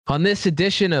On this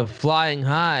edition of Flying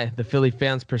High, the Philly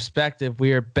fans' perspective,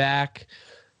 we are back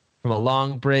from a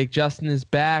long break. Justin is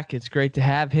back. It's great to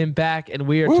have him back, and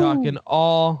we are talking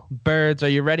all birds. Are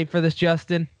you ready for this,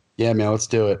 Justin? Yeah, man, let's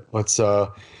do it. Let's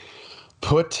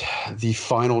put the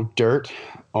final dirt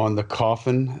on the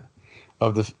coffin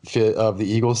of the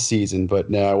Eagles season. But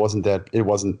no, it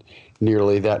wasn't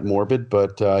nearly that morbid.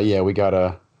 But yeah, we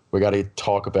gotta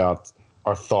talk about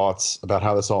our thoughts about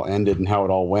how this all ended and how it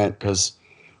all went. Because,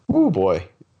 oh boy,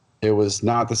 it was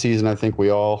not the season I think we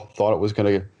all thought it was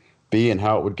going to be and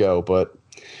how it would go. But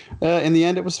in the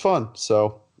end, it was fun.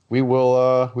 So we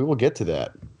will get to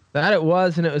that. That it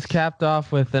was, and it was capped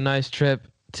off with a nice trip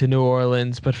to New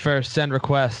Orleans. But first, send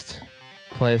request.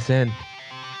 Play us in.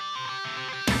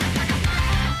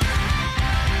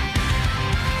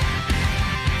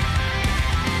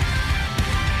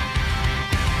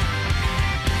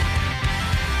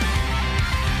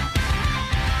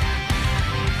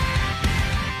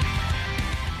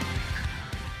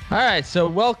 All right, so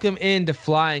welcome into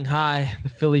Flying High, the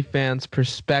Philly fans'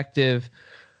 perspective.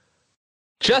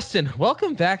 Justin,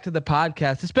 welcome back to the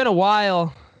podcast. It's been a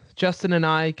while. Justin and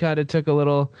I kind of took a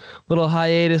little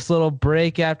hiatus, little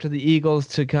break after the Eagles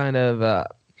to kind of,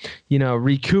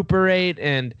 recuperate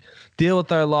and deal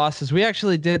with our losses. We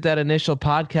actually did that initial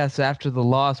podcast after the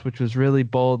loss, which was really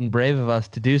bold and brave of us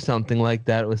to do something like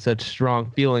that with such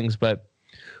strong feelings, but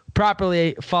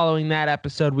properly following that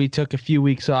episode, we took a few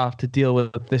weeks off to deal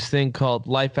with this thing called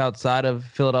life outside of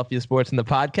Philadelphia sports and the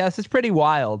podcast. It's pretty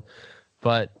wild,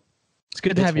 but it's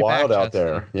good to have you back. It's wild out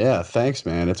there. Yeah, thanks,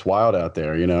 man. It's wild out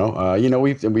there.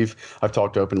 I've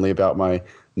talked openly about my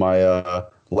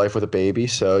life with a baby,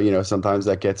 so sometimes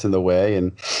that gets in the way,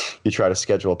 and you try to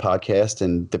schedule a podcast,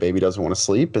 and the baby doesn't want to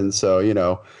sleep, and so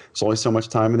it's only so much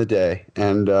time in the day,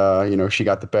 and she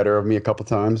got the better of me a couple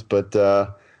times, but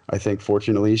I think,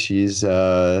 fortunately, she's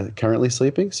currently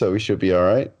sleeping, so we should be all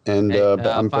right. And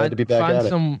I'm glad to be back at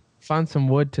it. Find some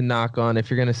wood to knock on if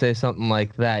you're going to say something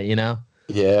like that,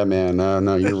 Yeah, man.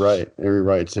 No, you're right. You're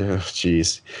right.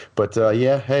 Jeez. But,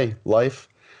 yeah, hey, life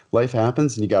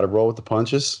happens, and you got to roll with the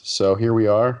punches. So here we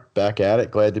are, back at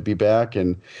it. Glad to be back.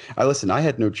 And I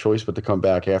had no choice but to come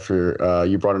back after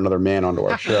you brought another man onto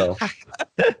our show.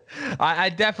 I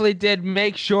definitely did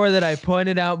make sure that I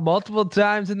pointed out multiple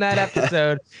times in that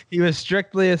episode he was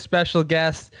strictly a special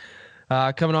guest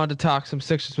coming on to talk some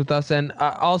Sixers with us. And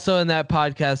also in that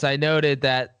podcast, I noted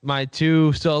that my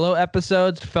two solo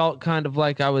episodes felt kind of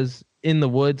like I was in the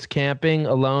woods camping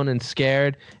alone and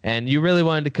scared, and you really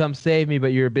wanted to come save me,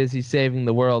 but you were busy saving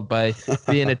the world by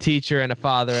being a teacher and a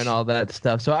father and all that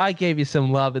stuff. So I gave you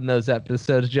some love in those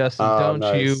episodes, Justin.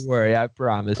 Don't you worry, I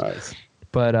promise. Nice.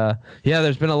 But yeah,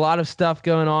 there's been a lot of stuff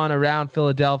going on around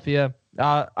Philadelphia.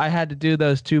 I had to do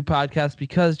those two podcasts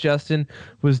because Justin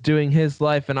was doing his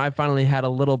life, and I finally had a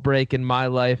little break in my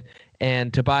life.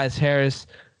 And Tobias Harris,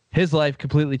 his life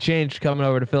completely changed coming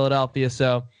over to Philadelphia,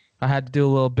 so I had to do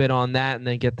a little bit on that and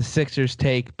then get the Sixers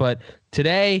take. But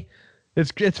today,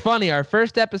 it's funny. Our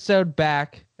first episode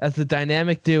back as the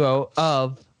dynamic duo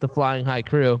of the Flying High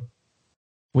crew.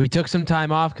 We took some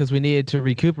time off because we needed to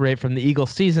recuperate from the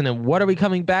Eagles season. And what are we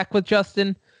coming back with,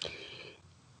 Justin?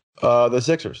 The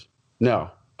Sixers. No.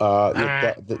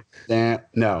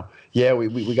 No. Yeah,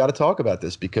 we got to talk about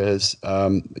this because,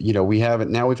 we've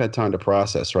had time to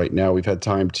process right now. We've had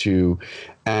time to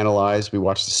analyze. We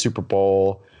watched the Super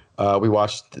Bowl. We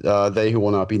watched They Who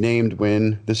Will Not Be Named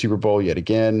win the Super Bowl yet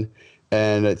again.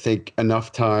 And I think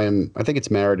enough time, I think it's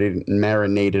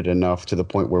marinated enough to the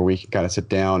point where we can kind of sit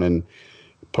down and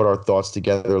put our thoughts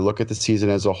together, look at the season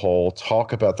as a whole,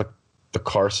 talk about the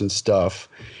Carson stuff,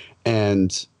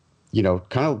 and,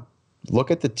 kind of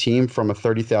look at the team from a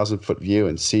 30,000-foot view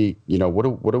and see, what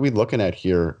are we looking at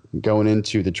here going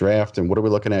into the draft, and what are we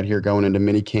looking at here going into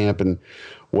minicamp, and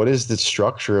what is the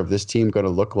structure of this team going to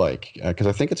look like? Because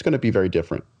I think it's going to be very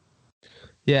different.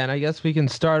 Yeah, and I guess we can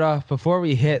start off before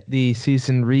we hit the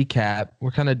season recap.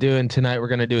 We're going to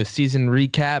do a season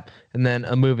recap and then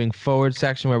a moving forward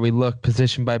section where we look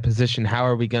position by position. How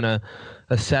are we going to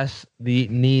assess the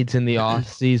needs in the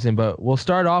off season? But we'll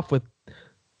start off with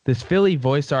this Philly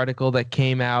Voice article that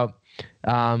came out.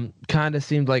 Kind of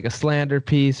seemed like a slander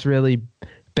piece, really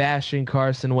bashing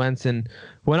Carson Wentz. And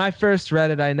when I first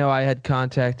read it, I know I had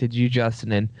contacted you,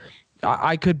 Justin, and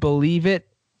I could believe it,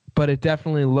 but it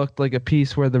definitely looked like a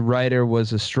piece where the writer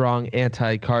was a strong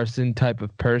anti-Carson type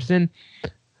of person.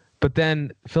 But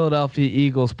then Philadelphia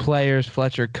Eagles players,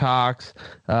 Fletcher Cox,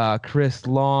 Chris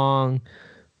Long,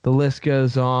 the list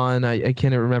goes on. I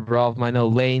can't remember all of them. I know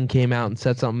Lane came out and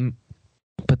said something,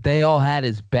 but they all had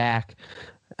his back.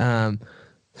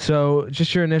 So,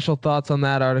 just your initial thoughts on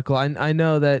that article. I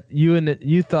know that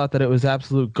you thought that it was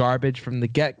absolute garbage from the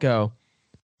get-go,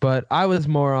 but I was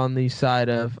more on the side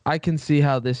of I can see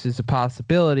how this is a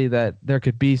possibility that there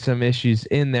could be some issues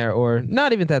in there, or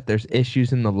not even that there's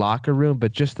issues in the locker room,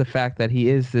 but just the fact that he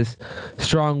is this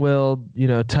strong-willed,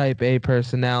 type A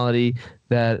personality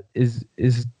that is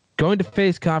going to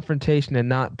face confrontation and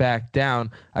not back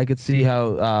down. I could see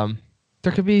how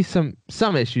there could be some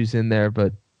issues in there,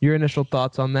 but your initial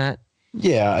thoughts on that?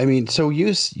 Yeah, I mean, so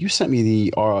you sent me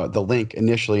the link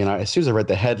initially, and as soon as I read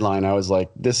the headline, I was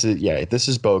like, this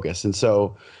is bogus. And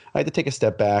so I had to take a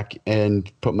step back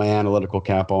and put my analytical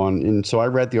cap on. And so I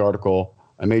read the article.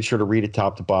 I made sure to read it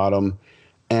top to bottom,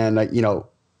 and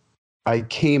I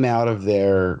came out of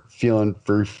there feeling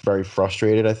very, very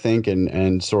frustrated, I think,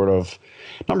 and sort of,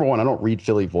 number one, I don't read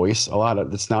Philly Voice a lot.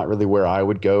 It's not really where I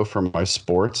would go for my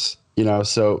sports.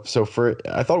 So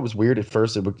I thought it was weird at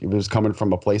first. It was coming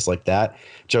from a place like that.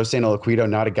 Joe Santoliquito,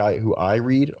 not a guy who I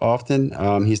read often.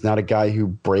 He's not a guy who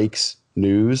breaks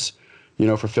news,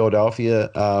 for Philadelphia.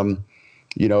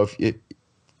 If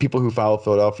people who follow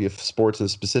Philadelphia sports and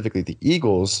specifically the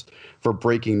Eagles for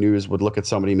breaking news would look at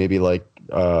somebody maybe like,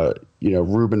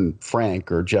 Reuben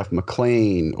Frank or Jeff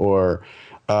McClain or,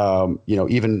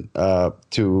 even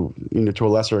to a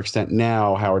lesser extent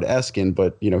now Howard Eskin,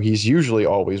 but he's usually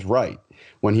always right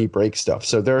when he breaks stuff.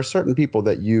 So there are certain people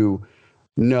that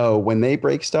when they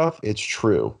break stuff, it's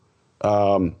true.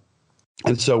 And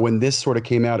so when this sort of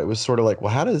came out, it was sort of like,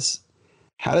 well, how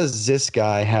does this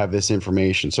guy have this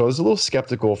information? So I was a little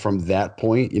skeptical from that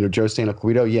point. Joe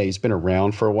Santoliquito, yeah, he's been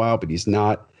around for a while, but he's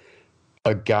not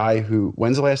a guy who.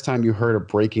 When's the last time you heard a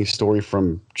breaking story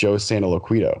from Joe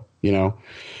Santoliquito?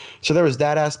 So there was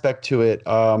that aspect to it.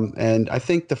 And I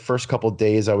think the first couple of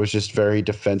days I was just very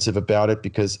defensive about it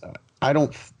because I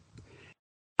didn't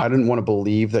want to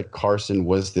believe that Carson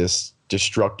was this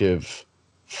destructive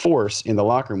force in the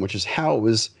locker room, which is how it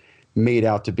was made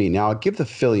out to be. Now, I'll give the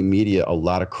Philly media a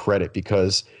lot of credit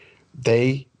because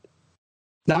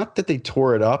not that they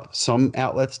tore it up, some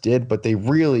outlets did, but they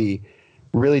really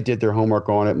did their homework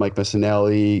on it. Mike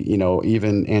Missinelli,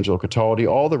 even Angelo Cataldi,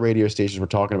 all the radio stations were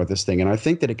talking about this thing. And I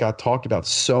think that it got talked about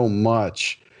so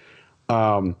much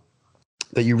that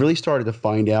you really started to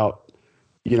find out,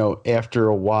 after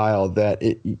a while that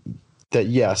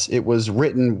yes,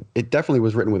 it definitely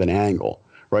was written with an angle,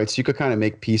 right? So you could kind of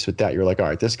make peace with that. You're like, all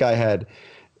right, this guy had,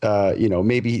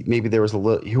 maybe there was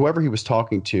whoever he was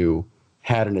talking to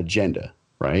had an agenda,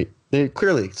 right?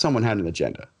 Clearly someone had an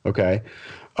agenda. Okay.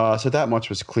 So that much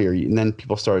was clear. And then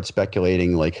people started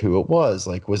speculating like who it was.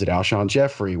 Like, was it Alshon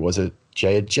Jeffrey? Was it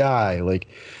Jay Ajayi?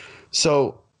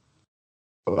 So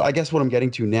I guess what I'm getting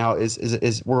to now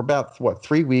is we're about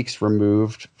 3 weeks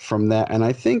removed from that. And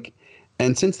I think,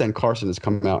 and since then Carson has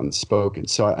come out and spoken.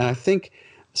 So I think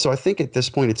at this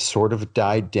point it's sort of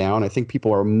died down. I think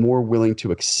people are more willing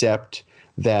to accept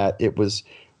that it was,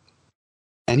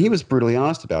 and he was brutally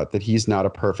honest about it, that he's not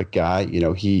a perfect guy.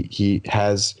 He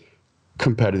has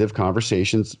competitive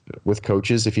conversations with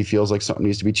coaches. If he feels like something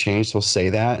needs to be changed, he'll say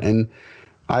that. And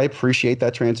I appreciate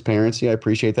that transparency. I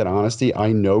appreciate that honesty.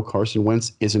 I know Carson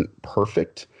Wentz isn't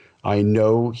perfect. I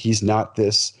know he's not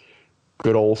this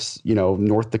good old,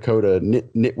 North Dakota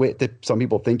nitwit that some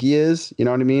people think he is. You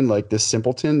know what I mean? Like this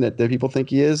simpleton that people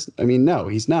think he is. I mean, no,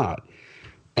 he's not.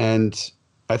 And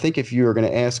I think if you were going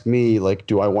to ask me, like,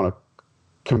 do I want a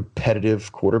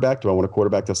competitive quarterback? Do I want a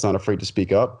quarterback that's not afraid to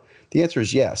speak up? The answer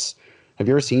is yes. Have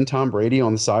you ever seen Tom Brady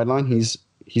on the sideline?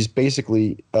 He's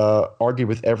basically argued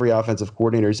with every offensive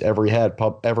coordinator he's ever had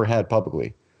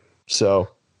publicly. So,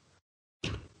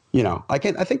 I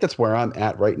think that's where I'm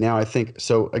at right now. I think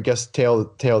so. I guess tail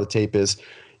of the tape is,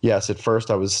 yes. At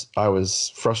first, I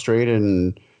was frustrated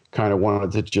and kind of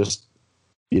wanted to just,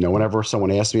 whenever someone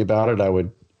asked me about it,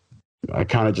 I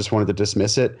kind of just wanted to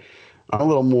dismiss it. I'm a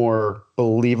little more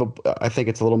believable. I think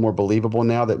it's a little more believable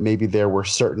now that maybe there were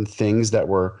certain things that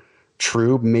were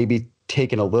true, maybe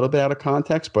taken a little bit out of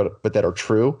context, but that are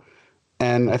true.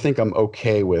 And I think I'm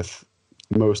okay with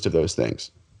most of those things.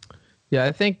 Yeah,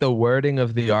 I think the wording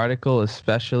of the article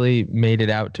especially made it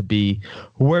out to be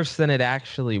worse than it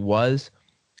actually was.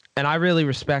 And I really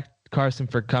respect Carson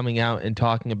for coming out and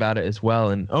talking about it as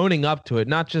well and owning up to it,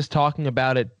 not just talking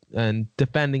about it and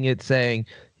defending it, saying,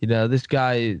 this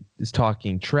guy is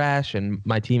talking trash and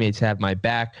my teammates have my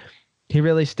back. He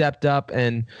really stepped up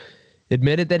and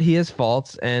admitted that he has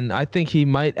faults, and I think he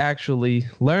might actually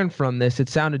learn from this. It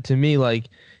sounded to me like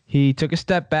he took a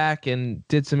step back and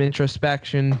did some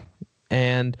introspection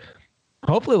and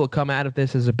hopefully will come out of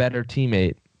this as a better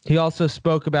teammate. He also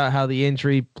spoke about how the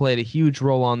injury played a huge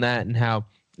role on that and how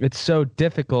it's so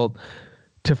difficult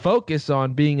to focus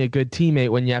on being a good teammate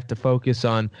when you have to focus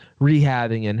on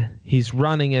rehabbing, and he's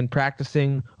running and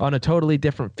practicing on a totally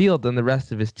different field than the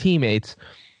rest of his teammates.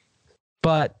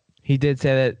 But he did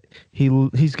say that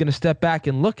he's going to step back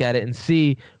and look at it and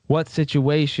see what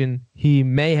situation he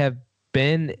may have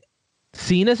been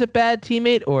seen as a bad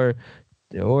teammate or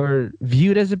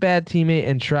viewed as a bad teammate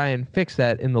and try and fix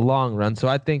that in the long run. So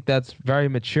I think that's very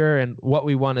mature and what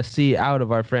we want to see out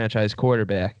of our franchise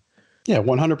quarterback. Yeah,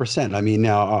 100%. I mean,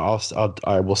 now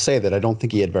I will say that I don't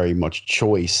think he had very much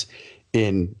choice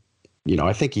in,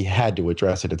 I think he had to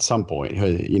address it at some point.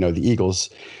 The Eagles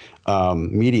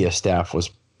media staff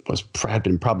had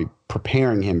been probably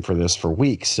preparing him for this for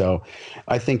weeks. So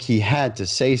I think he had to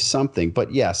say something.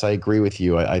 But yes, I agree with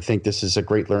you. I think this is a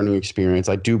great learning experience.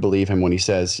 I do believe him when he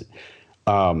says,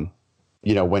 when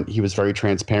he was very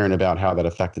transparent about how that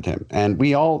affected him. And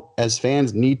we all, as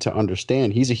fans, need to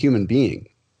understand he's a human being.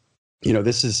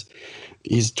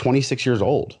 He's 26 years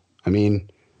old. I mean,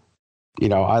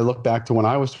 I look back to when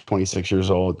I was 26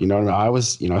 years old, I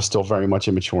was, still very much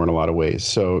immature in a lot of ways.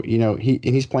 So,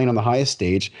 he's playing on the highest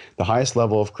stage, the highest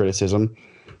level of criticism.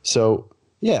 So,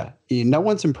 yeah, no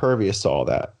one's impervious to all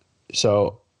that.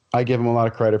 So I give him a lot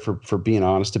of credit for being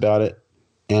honest about it.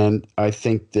 And I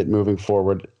think that moving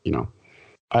forward,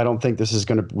 I don't think this is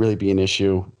going to really be an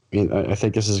issue. I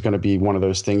think this is going to be one of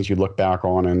those things you look back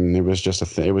on, and it was just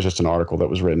it was just an article that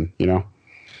was written, Yeah,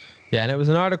 and it was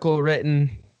an article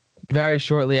written very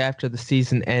shortly after the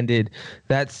season ended.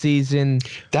 That season,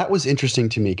 that was interesting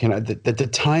to me. The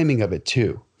timing of it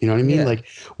too? You know what I mean? Yeah. Like,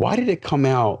 why did it come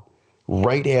out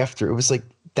right after? It was like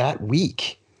that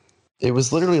week. It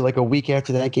was literally like a week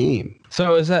after that game.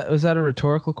 So was that a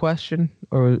rhetorical question,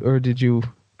 or did you?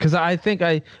 Because I think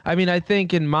I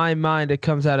think in my mind it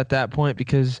comes out at that point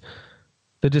because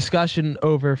the discussion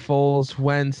over Foles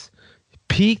Wentz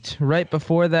peaked right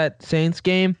before that Saints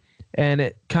game, and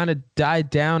it kind of died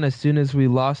down as soon as we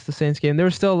lost the Saints game. There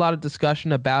was still a lot of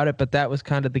discussion about it, but that was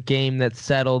kind of the game that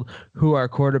settled who our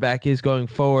quarterback is going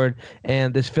forward.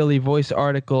 And this Philly Voice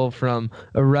article from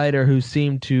a writer who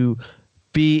seemed to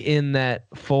be in that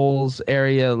Foles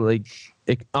area, like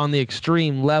on the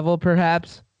extreme level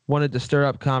perhaps, wanted to stir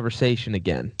up conversation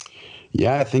again.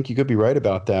 Yeah, I think you could be right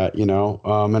about that, and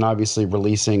obviously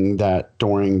releasing that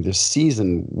during the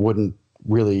season wouldn't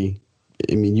really,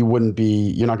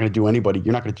 you're not going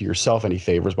to do yourself any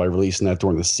favors by releasing that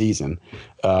during the season.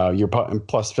 And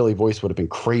plus Philly Voice would have been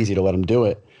crazy to let him do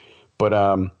it. But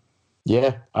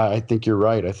yeah, I think you're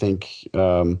right. I think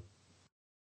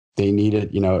they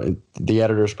needed, the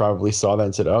editors probably saw that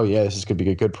and said, oh yeah, this could be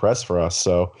a good press for us.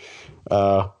 So,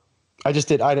 that's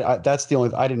the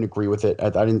only, I didn't agree with it. I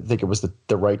didn't think it was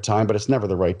the right time, but it's never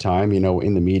the right time,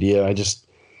 in the media.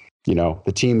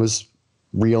 The team was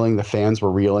reeling, the fans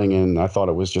were reeling, and I thought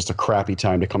it was just a crappy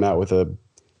time to come out with a,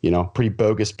 pretty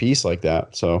bogus piece like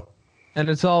that. So, and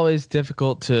it's always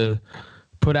difficult to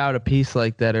put out a piece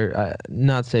like that, or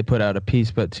not say put out a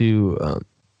piece, but to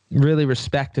really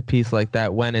respect a piece like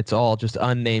that when it's all just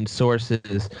unnamed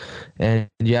sources, and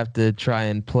you have to try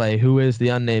and play who is the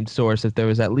unnamed source. If there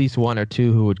was at least one or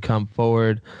two who would come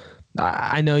forward,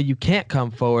 I know you can't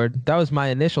come forward. That was my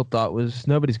initial thought, was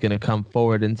nobody's going to come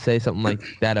forward and say something like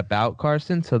that about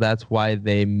Carson, so that's why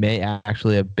they may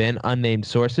actually have been unnamed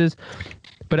sources.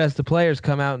 But as the players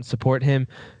come out and support him,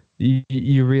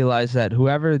 you realize that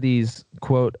whoever these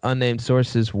quote unnamed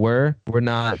sources were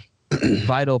not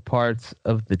vital parts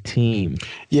of the team.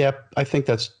 Yeah, I think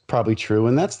that's probably true.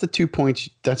 And that's the 2 points.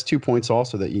 That's 2 points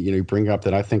also that you bring up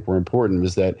that I think were important,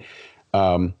 was that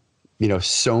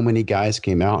so many guys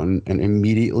came out and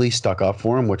immediately stuck up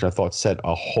for him, which I thought said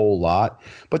a whole lot.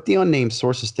 But the unnamed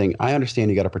sources thing, I understand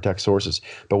you got to protect sources.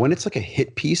 But when it's like a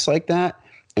hit piece like that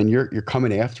and you're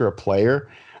coming after a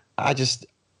player,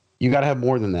 you got to have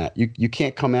more than that. You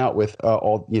can't come out with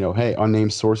hey,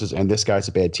 unnamed sources and this guy's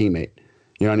a bad teammate.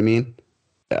 You know what I mean?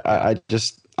 I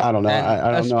don't know.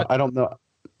 I don't know.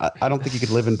 I don't think you could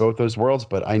live in both those worlds,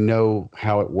 but I know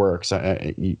how it works.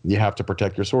 You have to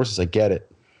protect your sources. I get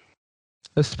it.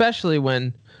 Especially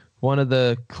when one of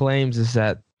the claims is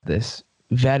that this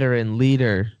veteran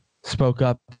leader spoke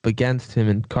up against him,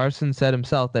 and Carson said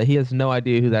himself that he has no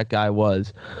idea who that guy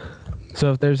was.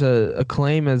 So if there's a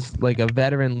claim as like a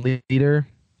veteran leader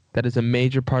that is a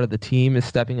major part of the team is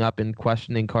stepping up and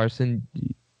questioning Carson,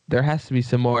 there has to be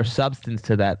some more substance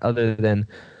to that other than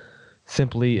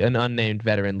simply an unnamed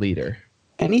veteran leader.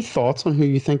 Any thoughts on who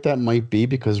you think that might be?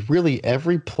 Because really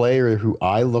every player who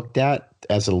I looked at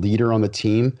as a leader on the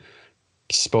team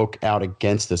spoke out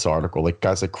against this article. Like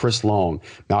guys like Chris Long,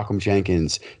 Malcolm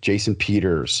Jenkins, Jason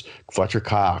Peters, Fletcher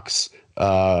Cox,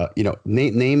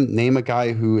 Name a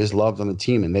guy who is loved on the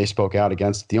team, and they spoke out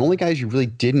against it. The only guys you really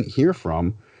didn't hear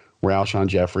from were Alshon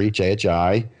Jeffrey, Jay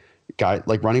Ajayi, guy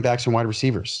like running backs and wide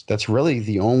receivers. That's really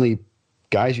the only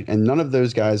guys, and none of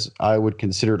those guys I would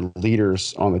consider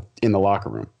leaders in the locker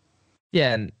room.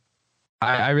 Yeah, and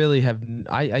I really have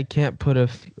I can't put a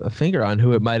finger on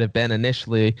who it might have been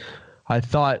initially. I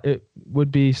thought it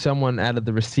would be someone out of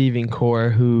the receiving core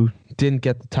who didn't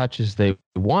get the touches they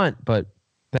want, but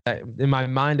in my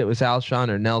mind it was Alshon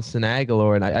or Nelson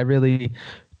Aguilar, and I really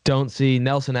don't see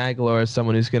Nelson Aguilar as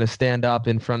someone who's going to stand up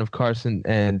in front of Carson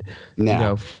and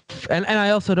and I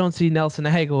also don't see Nelson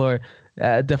Aguilar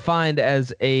defined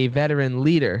as a veteran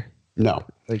leader. No,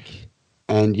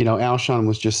 and Alshon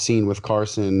was just seen with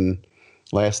Carson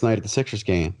last night at the Sixers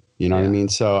game. You know what I mean?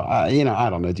 So, I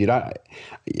don't know, dude.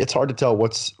 It's hard to tell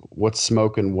what's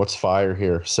smoke and what's fire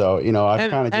here. So, I've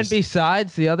kind of just... And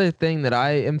besides, the other thing that I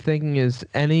am thinking is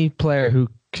any player who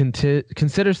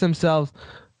considers themselves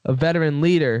a veteran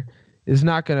leader is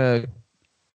not going to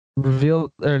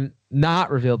reveal or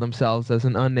not reveal themselves as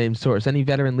an unnamed source. Any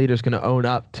veteran leader is going to own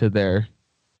up to their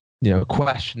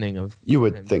questioning of... You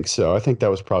would think so. I think that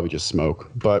was probably just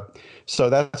smoke. But so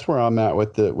that's where I'm at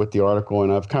with the article,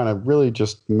 and I've kind of really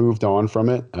just moved on from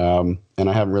it. And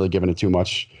I haven't really given it too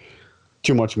much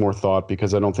more thought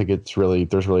because I don't think there's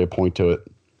really a point to it.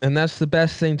 And that's the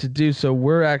best thing to do. So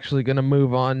we're actually going to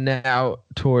move on now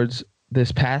towards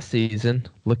this past season.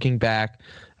 Looking back,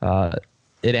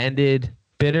 it ended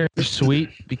bittersweet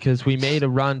because we made a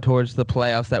run towards the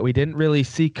playoffs that we didn't really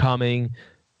see coming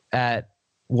at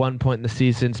one point in the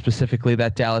season, specifically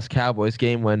that Dallas Cowboys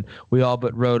game when we all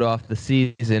but wrote off the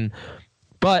season.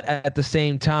 But at the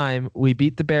same time, we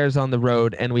beat the Bears on the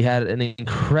road, and we had an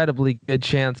incredibly good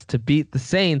chance to beat the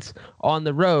Saints on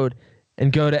the road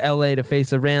and go to LA to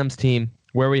face a Rams team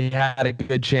where we had a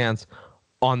good chance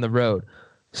on the road.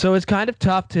 So it's kind of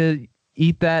tough to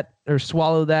eat that or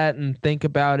swallow that and think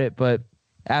about it, but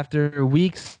after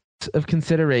weeks of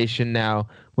consideration now,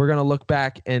 we're going to look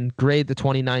back and grade the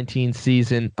 2018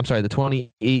 season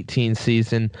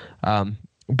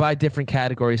by different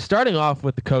categories, starting off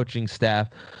with the coaching staff.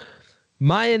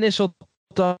 My initial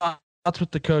thoughts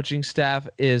with the coaching staff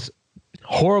is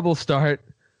horrible start,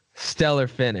 stellar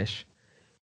finish.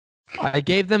 I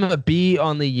gave them a B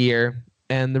on the year,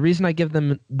 and the reason I give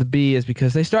them the B is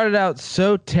because they started out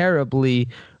so terribly.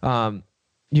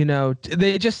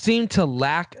 They just seem to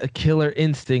lack a killer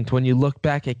instinct when you look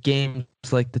back at games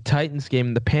like the Titans game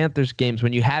and the Panthers games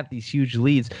when you have these huge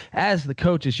leads. As the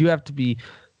coaches, you have to be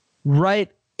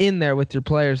right in there with your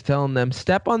players, telling them,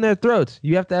 step on their throats.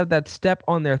 You have to have that step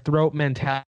on their throat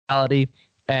mentality,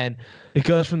 and it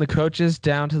goes from the coaches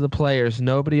down to the players.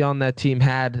 Nobody on that team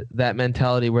had that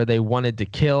mentality where they wanted to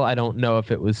kill. I don't know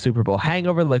if it was Super Bowl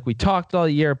hangover like we talked all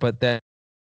year, but that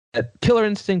killer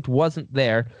instinct wasn't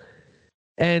there.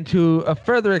 And to a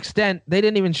further extent, they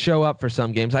didn't even show up for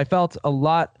some games. I felt a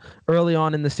lot early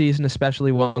on in the season,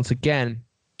 especially once again,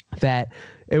 that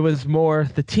it was more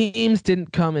the teams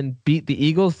didn't come and beat the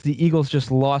Eagles. The Eagles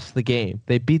just lost the game.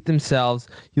 They beat themselves.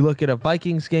 You look at a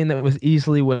Vikings game that was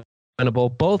easily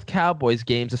winnable. Both Cowboys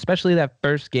games, especially that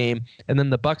first game, and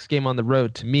then the Bucs game on the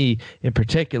road, to me in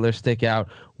particular, stick out.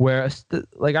 Where,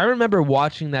 I remember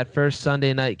watching that first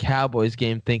Sunday night Cowboys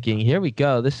game thinking, here we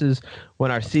go. This is when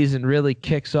our season really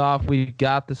kicks off. We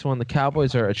got this one. The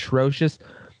Cowboys are atrocious.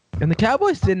 And the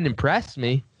Cowboys didn't impress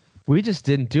me. We just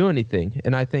didn't do anything.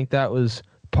 And I think that was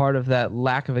part of that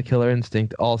lack of a killer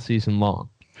instinct all season long.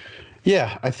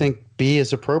 Yeah, I think B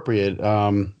is appropriate.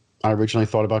 I originally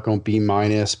thought about going B-,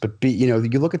 but B, you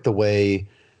look at the way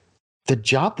the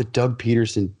job that Doug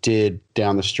Peterson did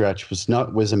down the stretch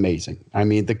was amazing. I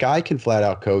mean, the guy can flat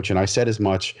out coach, and I said as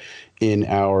much in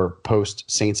our post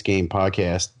Saints game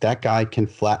podcast. That guy can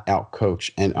flat out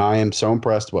coach, and I am so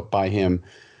impressed by him.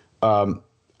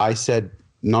 I said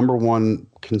number one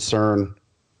concern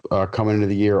coming into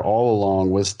the year all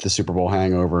along was the Super Bowl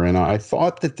hangover, and I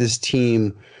thought that this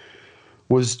team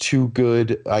was too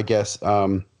good, I guess.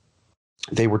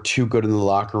 They were too good in the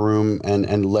locker room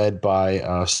and led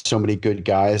by so many good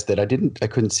guys that I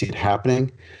couldn't see it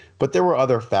happening. But there were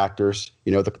other factors,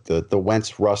 the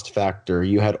Wentz rust factor.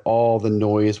 You had all the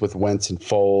noise with Wentz and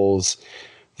Foles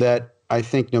that I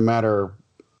think no matter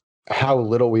how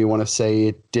little we want to say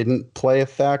it didn't play a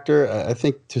factor, I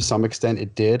think to some extent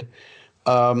it did.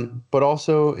 But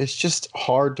also it's just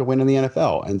hard to win in the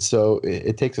NFL. And so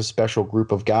it takes a special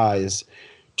group of guys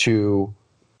to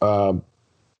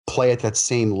play at that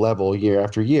same level year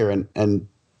after year. And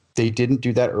they didn't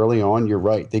do that early on. You're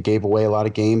right. They gave away a lot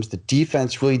of games. The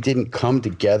defense really didn't come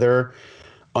together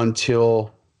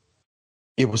until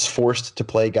it was forced to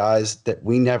play guys that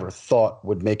we never thought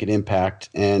would make an impact.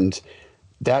 And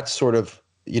that sort of,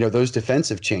 those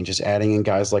defensive changes, adding in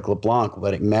guys like LeBlanc,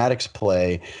 letting Maddox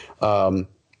play,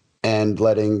 and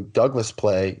letting Douglas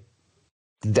play,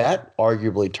 that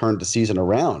arguably turned the season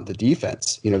around, the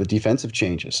defense, the defensive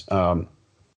changes.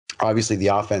 Obviously, the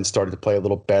offense started to play a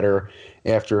little better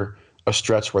after a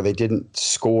stretch where they didn't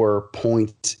score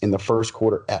points in the first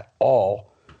quarter at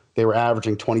all. They were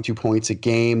averaging 22 points a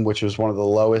game, which was one of the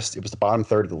lowest. It was the bottom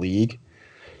third of the league.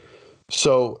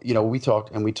 So, we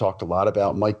talked a lot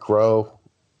about Mike Groh.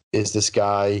 Is this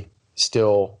guy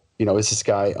still, is this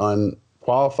guy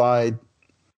unqualified?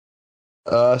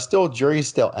 Jury's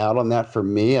still out on that for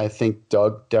me. I think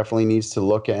Doug definitely needs to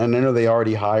look at, and I know they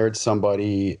already hired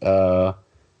somebody,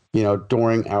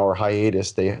 during our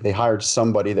hiatus, they hired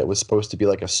somebody that was supposed to be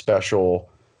like a special.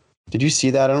 Did you see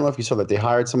that? I don't know if you saw that. They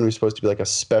hired someone who's supposed to be like a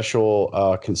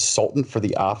special consultant for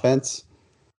the offense.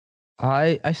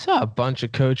 I saw a bunch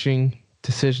of coaching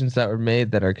decisions that were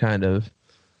made that are kind of,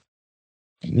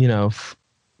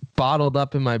 bottled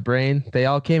up in my brain. They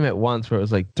all came at once where it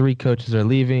was like 3 coaches are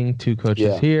leaving, 2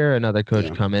 coaches here, another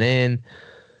coach coming in.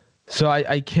 So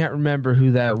I can't remember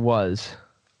who that was.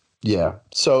 Yeah.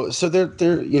 So they're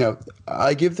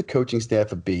I give the coaching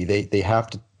staff a B. They have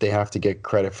to get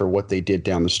credit for what they did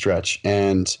down the stretch.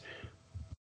 And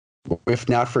if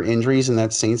not for injuries in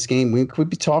that Saints game, we could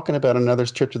be talking about another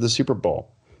trip to the Super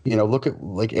Bowl. Look at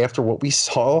like after what we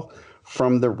saw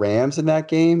from the Rams in that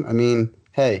game. I mean,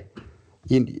 hey,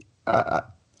 I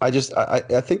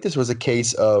think this was a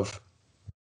case of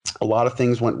a lot of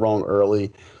things went wrong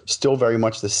early. Still very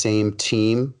much the same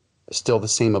team, still the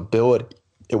same ability.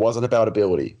 It wasn't about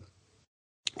ability.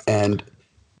 And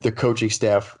the coaching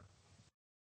staff,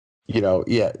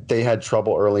 they had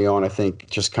trouble early on, I think,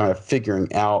 just kind of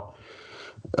figuring out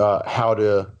how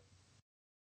to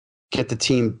get the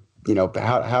team,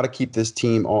 how to keep this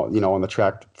team on the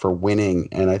track for winning.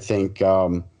 And I think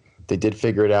they did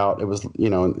figure it out. It was,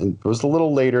 it was a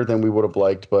little later than we would have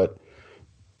liked, but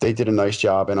they did a nice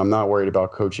job. And I'm not worried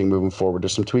about coaching moving forward.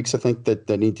 There's some tweaks I think that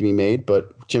need to be made,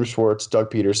 but Jim Schwartz, Doug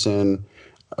Peterson,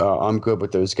 I'm good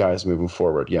with those guys moving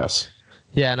forward. Yes.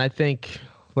 Yeah, and I think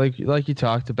like you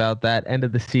talked about that end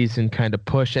of the season kind of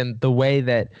push and the way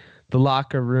that the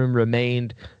locker room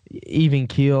remained even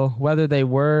keel, whether they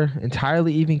were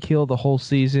entirely even keel the whole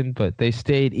season, but they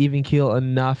stayed even keel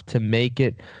enough to make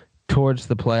it towards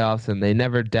the playoffs, and they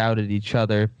never doubted each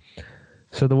other.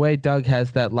 So the way Doug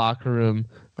has that locker room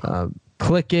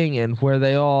clicking and where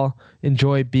they all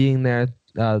enjoy being there,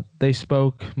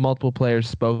 multiple players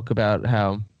spoke about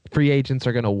how free agents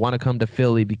are going to want to come to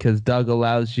Philly because Doug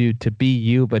allows you to be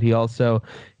you, but he also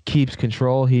keeps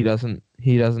control. He doesn't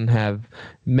have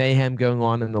mayhem going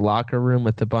on in the locker room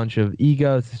with a bunch of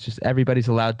egos. It's just everybody's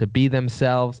allowed to be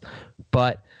themselves,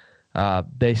 but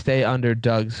they stay under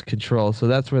Doug's control. So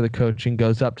that's where the coaching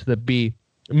goes up to the B.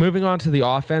 Moving on to the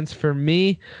offense, for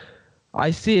me,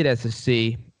 I see it as a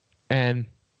C. And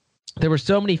there were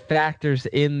so many factors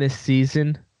in this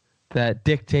season that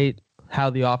dictate how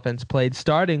the offense played,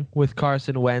 starting with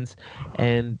Carson Wentz.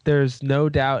 And there's no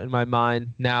doubt in my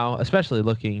mind now, especially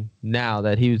looking now,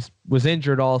 that he was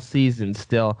injured all season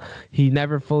still. He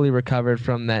never fully recovered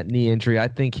from that knee injury. I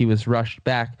think he was rushed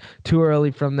back too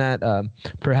early from that.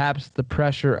 Perhaps the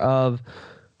pressure of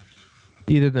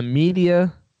either the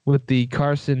media with the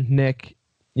Carson Nick,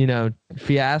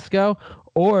 fiasco,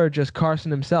 or just Carson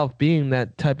himself being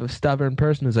that type of stubborn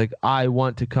person who's like, I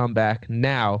want to come back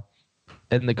now.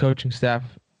 And the coaching staff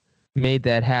made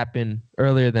that happen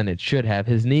earlier than it should have.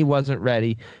 His knee wasn't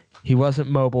ready. He wasn't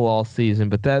mobile all season.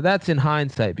 But that's in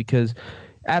hindsight, because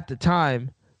at the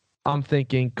time, I'm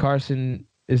thinking Carson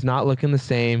is not looking the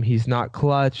same. He's not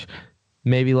clutch.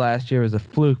 Maybe last year was a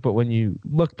fluke, but when you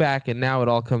look back and now it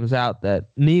all comes out that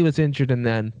knee was injured and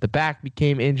then the back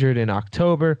became injured in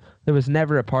October. There was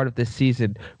never a part of this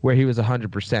season where he was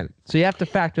 100%. So you have to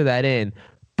factor that in.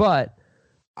 But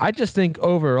I just think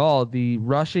overall the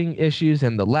rushing issues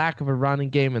and the lack of a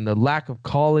running game and the lack of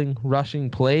calling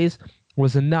rushing plays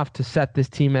was enough to set this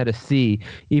team at a C,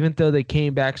 even though they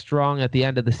came back strong at the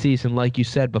end of the season. Like you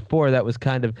said before, that was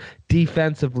kind of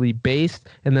defensively based,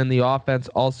 and then the offense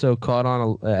also caught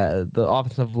on. The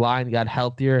offensive line got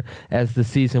healthier as the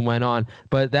season went on,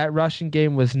 but that rushing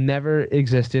game was never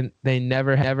existent. They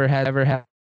never had.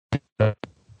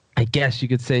 I guess you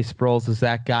could say Sproles is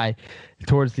that guy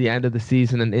towards the end of the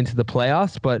season and into the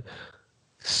playoffs, but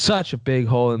such a big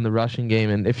hole in the rushing game.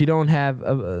 And if you don't have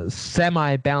a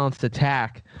semi-balanced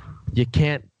attack, you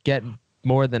can't get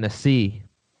more than a C.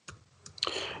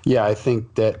 Yeah, I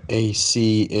think that a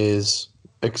C is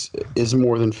is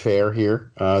more than fair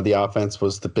here. The offense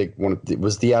was the big one. It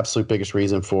was the absolute biggest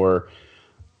reason for,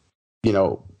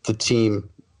 the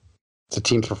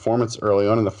team's performance early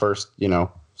on in the first,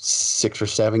 6 or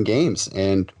 7 games,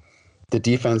 and the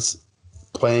defense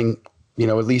playing,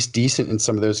 at least decent in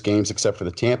some of those games, except for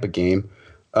the Tampa game.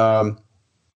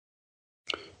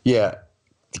 Yeah,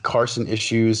 the Carson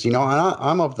issues, and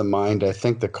I'm of the mind, I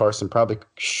think that Carson probably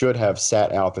should have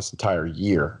sat out this entire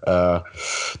year.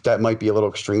 That might be a little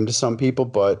extreme to some people,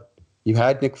 but you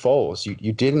had Nick Foles.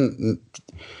 You didn't.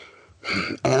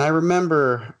 And I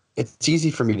remember, it's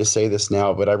easy for me to say this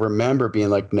now, but I remember being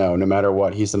like, no matter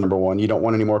what, he's the number one. You don't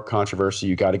want any more controversy.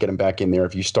 You got to get him back in there.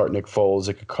 If you start Nick Foles,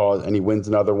 it could cause, and he wins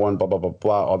another one, blah, blah, blah,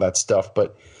 blah, all that stuff.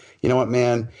 But you know what,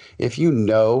 man? If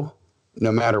no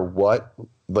matter what,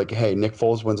 like, hey, Nick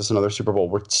Foles wins us another Super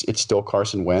Bowl, it's still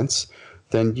Carson Wentz,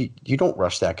 then you don't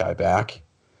rush that guy back.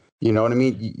 You know what I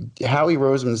mean? Howie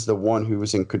Roseman's the one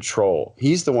who's in control.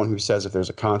 He's the one who says if there's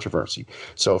a controversy.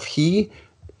 So if he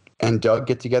and Doug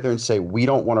get together and say, we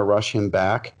don't want to rush him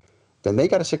back, then they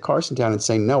got to sit Carson down and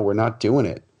say, no, we're not doing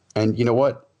it. And you know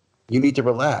what? You need to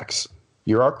relax.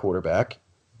 You're our quarterback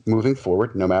moving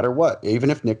forward, no matter what, even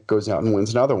if Nick goes out and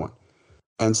wins another one.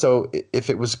 And so if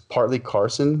it was partly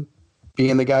Carson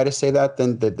being the guy to say that,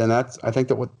 then I think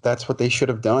that's what they should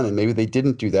have done. And maybe they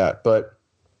didn't do that, but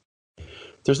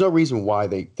there's no reason why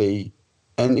they,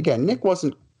 and again, Nick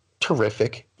wasn't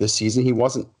terrific this season. He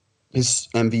wasn't his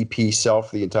MVP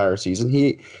self the entire season.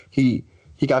 He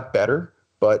got better,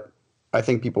 but I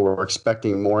think people were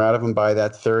expecting more out of him by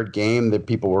that third game, that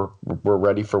people were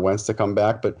ready for Wentz to come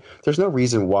back. But there's no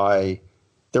reason why.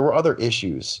 There were other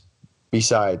issues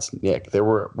besides Nick.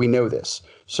 We know this.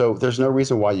 So there's no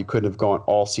reason why you couldn't have gone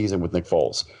all season with Nick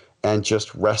Foles and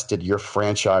just rested your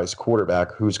franchise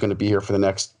quarterback who's going to be here for the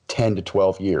next 10 to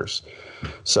 12 years.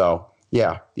 So,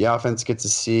 yeah, the offense gets a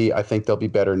C. I think they'll be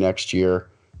better next year.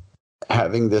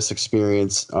 Having this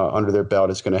experience under their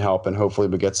belt is going to help, and hopefully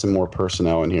we'll get some more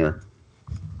personnel in here.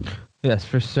 Yes,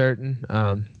 for certain.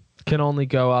 Can only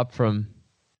go up from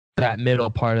that middle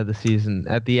part of the season.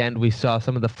 At the end, we saw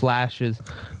some of the flashes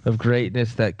of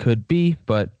greatness that could be,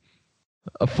 but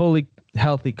a fully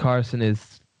healthy Carson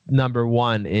is number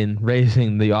one in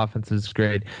raising the offense's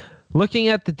grade. Looking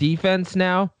at the defense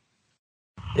now,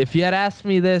 if you had asked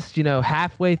me this,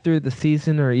 halfway through the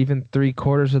season or even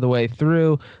 3/4 of the way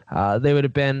through, they would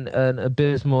have been an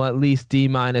abysmal, at least D-,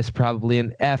 probably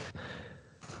an F.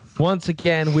 Once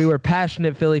again, we were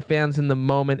passionate Philly fans in the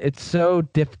moment. It's so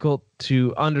difficult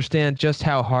to understand just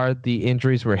how hard the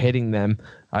injuries were hitting them.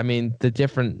 I mean, the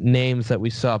different names that we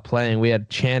saw playing. We had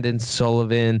Chandon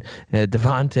Sullivan,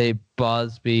 Devontae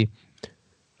Busby.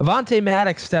 Avonte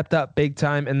Maddox stepped up big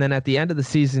time, and then at the end of the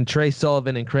season, Trey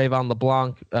Sullivan and Crayvon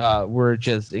LeBlanc were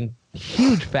just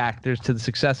huge factors to the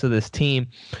success of this team.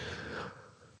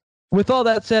 With all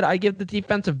that said, I give the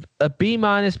defense a B-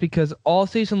 because all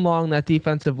season long, that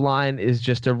defensive line is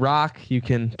just a rock. You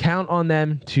can count on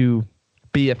them to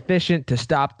be efficient, to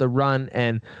stop the run.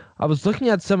 And I was looking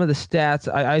at some of the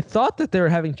stats. I thought that they were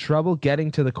having trouble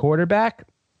getting to the quarterback.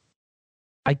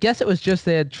 I guess it was just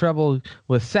they had trouble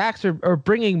with sacks or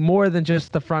bringing more than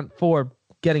just the front four,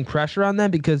 getting pressure on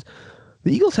them, because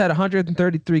the Eagles had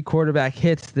 133 quarterback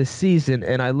hits this season,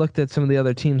 and I looked at some of the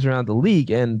other teams around the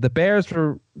league, and the Bears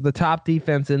were the top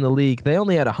defense in the league. They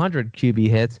only had 100 QB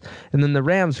hits, and then the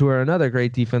Rams, who are another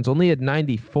great defense, only had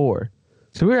 94.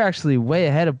 So we were actually way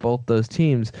ahead of both those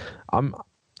teams. I'm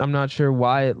not sure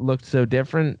why it looked so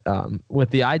different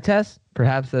with the eye test.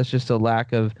 Perhaps that's just a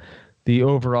lack of the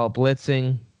overall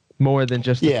blitzing more than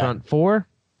just the front four.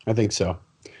 I think so.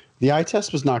 The eye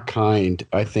test was not kind,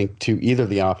 I think, to either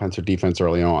the offense or defense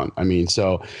early on. I mean,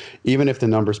 so even if the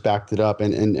numbers backed it up,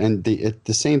 and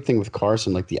the same thing with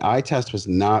Carson, like the eye test was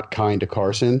not kind to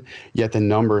Carson, yet the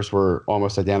numbers were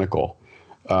almost identical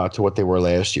to what they were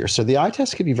last year. So the eye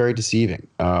test could be very deceiving.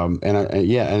 And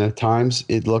at times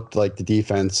it looked like the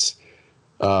defense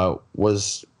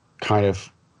was kind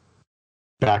of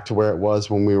back to where it was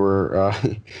when we were,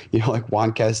 like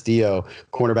Juan Castillo,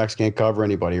 cornerbacks can't cover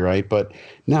anybody, right? But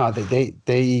no, they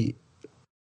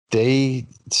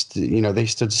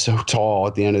stood so tall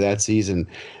at the end of that season,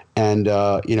 and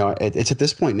it's at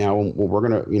this point now we're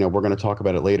gonna talk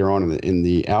about it later on in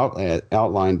the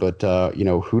outline. But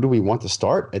who do we want to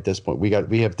start at this point? We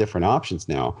have different options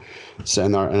now, so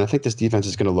and I think this defense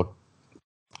is going to look.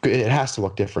 It has to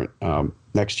look different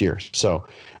next year. So,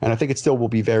 and I think it still will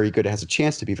be very good. It has a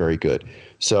chance to be very good.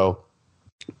 So,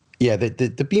 yeah, the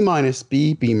B-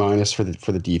 for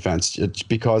the defense. It's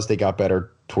because they got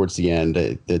better towards the end.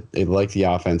 They like the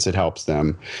offense. It helps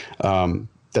them.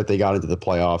 that they got into the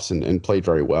playoffs and played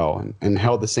very well and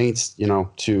held the Saints,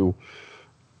 to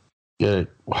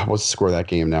what's the score of that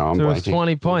game now? I'm So it was blanking.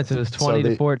 20 points. It was 20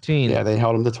 to 14. Yeah, they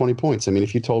held them to 20 points. I mean,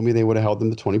 if you told me they would have held them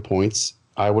to 20 points,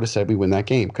 I would have said we win that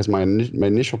game because my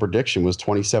initial prediction was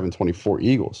 27-24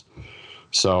 Eagles.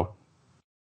 So,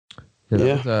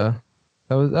 yeah.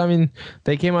 I mean,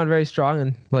 they came on very strong,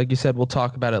 and like you said, we'll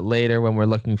talk about it later when we're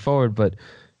looking forward, but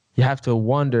you have to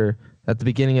wonder at the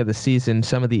beginning of the season,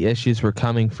 some of the issues were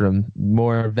coming from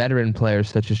more veteran players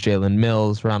such as Jalen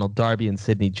Mills, Ronald Darby, and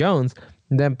Sidney Jones.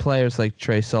 And then players like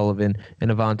Trey Sullivan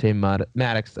and Avonte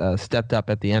Maddox stepped up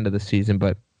at the end of the season.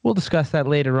 But we'll discuss that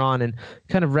later on. And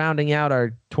kind of rounding out our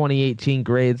 2018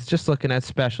 grades, just looking at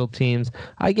special teams,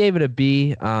 I gave it a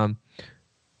B.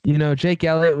 Jake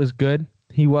Elliott was good.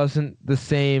 He wasn't the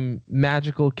same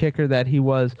magical kicker that he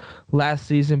was last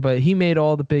season, but he made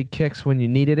all the big kicks when you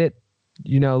needed it.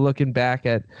 Looking back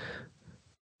at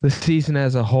the season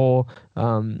as a whole,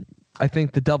 I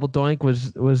think the double doink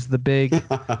was the big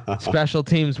special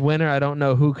teams winner. I don't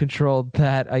know who controlled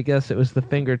that. I guess it was the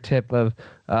fingertip of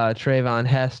Trayvon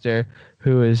Hester,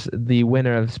 who is the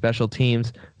winner of special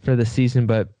teams for the season.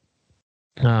 But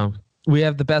we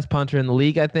have the best punter in the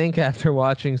league, I think, after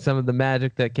watching some of the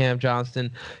magic that Cam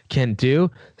Johnston can do.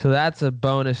 So that's a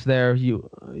bonus there. You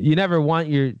never want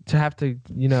to have to,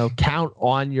 count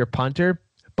on your punter.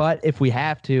 But if we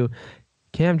have to,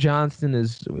 Cam Johnston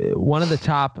is one of the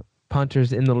top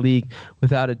punters in the league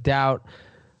without a doubt.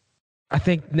 I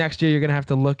think next year you're going to have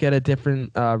to look at a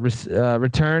different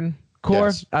return core.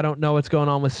 Yes. I don't know what's going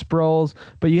on with Sproles,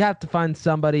 but you have to find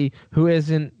somebody who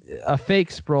isn't a fake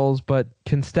Sproles but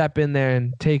can step in there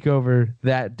and take over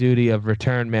that duty of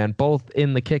return man, both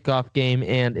in the kickoff game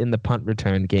and in the punt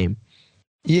return game.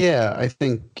 Yeah, I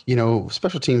think,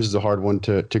 special teams is a hard one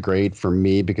to grade for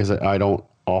me because I don't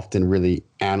often really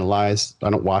analyze.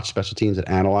 I don't watch special teams and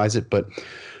analyze it, but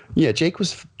yeah, Jake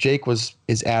is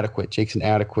adequate. Jake's an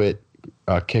adequate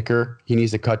kicker. He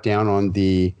needs to cut down on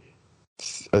the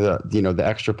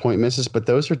extra point misses, but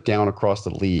those are down across the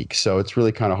league. So it's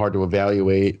really kind of hard to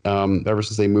evaluate. Ever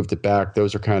since they moved it back,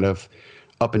 those are kind of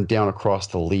up and down across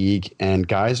the league. And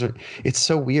it's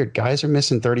so weird. Guys are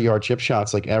missing 30-yard chip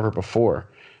shots like ever before.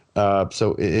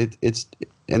 So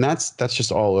that's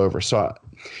just all over. So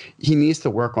he needs to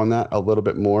work on that a little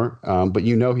bit more. But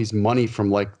he's money from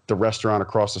like the restaurant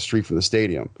across the street from the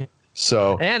stadium.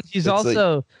 So and he's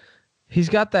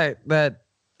got that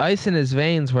ice in his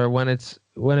veins where when it's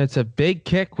a big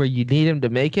kick where you need him to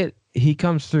make it, he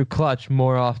comes through clutch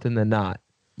more often than not.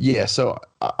 Yeah, so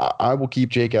I will keep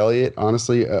Jake Elliott,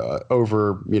 honestly,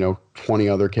 over 20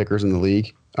 other kickers in the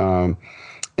league.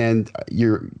 And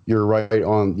you're right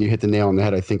on. You hit the nail on the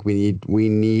head. I think we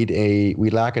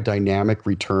lack a dynamic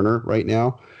returner right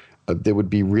now. That would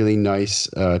be really nice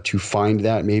to find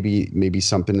that maybe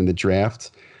something in the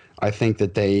draft. I think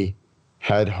that they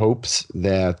had hopes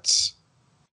that.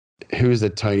 Who's the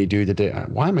tiny dude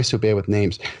why am I so bad with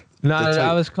names?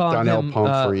 I was calling Donnell him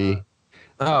Pumphrey.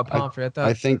 Pumphrey.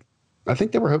 I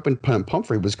think they were hoping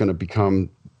Pumphrey was going to become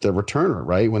the returner,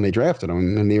 right? When they drafted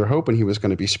him, and they were hoping he was going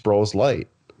to be Sproles light.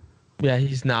 Yeah,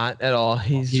 he's not at all.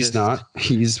 He's not.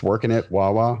 He's working at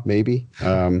Wawa, maybe.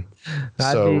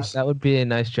 That would be a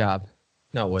nice job.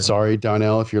 No, it wouldn't. Sorry,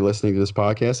 Donnell, if you're listening to this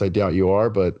podcast. I doubt you are,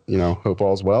 but hope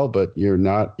all's well. But you're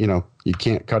not. You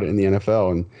can't cut it in the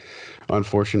NFL, and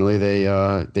unfortunately,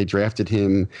 they drafted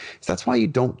him. So that's why you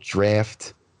don't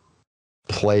draft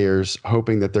players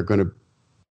hoping that they're going to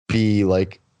be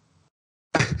like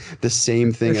the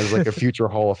same thing as like a future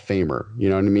Hall of Famer. You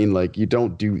know what I mean? Like you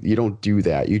don't do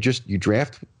that. You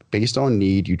draft based on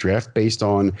need. You draft based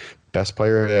on best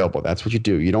player available. That's what you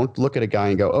do. You don't look at a guy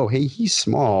and go, oh, hey, he's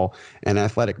small and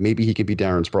athletic. Maybe he could be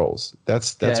Darren Sproles.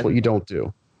 That's what you don't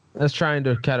do. That's trying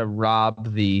to kind of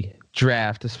rob the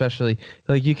draft, especially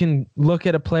like you can look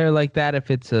at a player like that if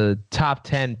it's a top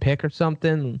 10 pick or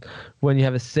something. When you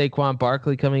have a Saquon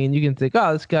Barkley coming in, you can think,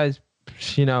 oh, this guy's,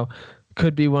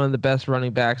 could be one of the best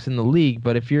running backs in the league.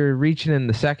 But if you're reaching in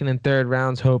the second and third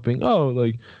rounds hoping, oh,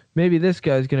 like maybe this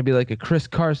guy's going to be like a Chris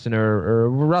Carson or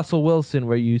Russell Wilson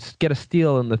where you get a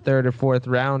steal in the third or fourth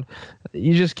round,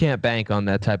 you just can't bank on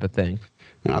that type of thing.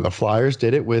 Now, the Flyers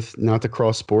did it with, not to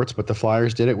cross sports, but the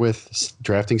Flyers did it with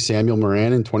drafting Samuel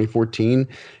Moran in 2014,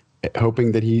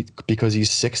 hoping that because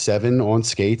he's 6'7" on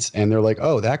skates, and they're like,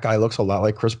 oh, that guy looks a lot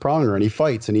like Chris Pronger, and he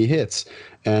fights and he hits,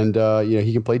 and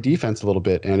he can play defense a little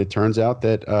bit. And it turns out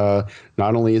that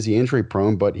not only is he injury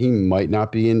prone, but he might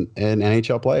not be an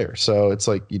NHL player. So it's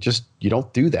like you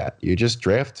don't do that. You just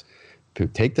draft,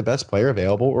 take the best player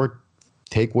available, or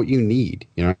take what you need.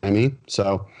 You know what I mean?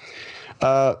 So.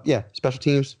 Special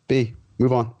teams, B.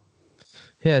 Move on.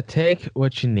 Yeah, take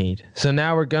what you need. So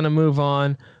now we're going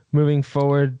to moving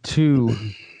forward to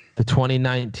the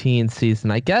 2019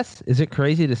 season. I guess, is it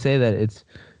crazy to say that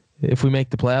if we make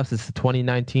the playoffs, it's the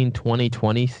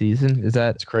 2019-2020 season? Is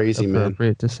that It's crazy, man.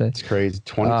 appropriate to say? It's crazy.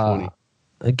 Uh, 2020.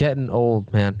 Getting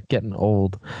old, man. Getting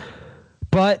old.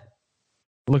 But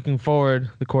looking forward,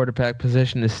 the quarterback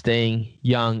position is staying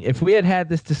young. If we had had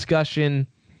this discussion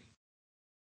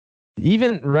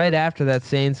even right after that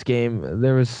Saints game,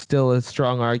 there was still a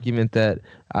strong argument that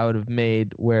I would have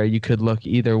made where you could look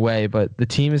either way. But the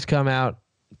team has come out.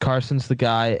 Carson's the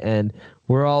guy, and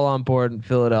we're all on board in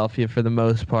Philadelphia for the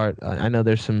most part. I know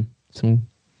there's some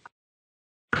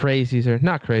crazies, or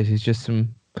not crazies, just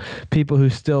some people who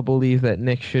still believe that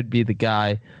Nick should be the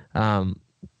guy.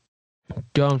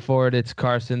 Going forward, it's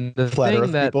Carson. Flat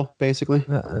Earth people, basically.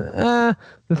 The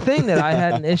thing that I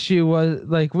had an issue was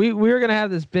like we were gonna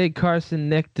have this big Carson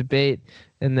Nick debate,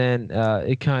 and then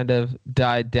it kind of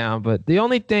died down. But the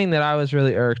only thing that I was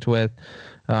really irked with,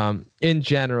 in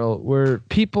general, were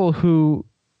people who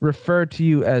refer to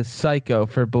you as psycho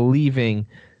for believing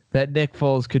that Nick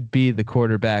Foles could be the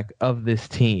quarterback of this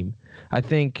team. I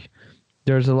think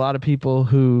there's a lot of people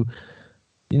who,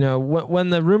 when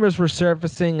the rumors were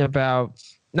surfacing about,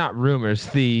 not rumors,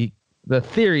 the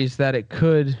theories that it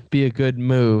could be a good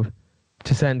move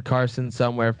to send Carson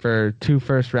somewhere for 2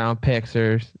 first-round picks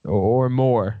or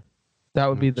more, that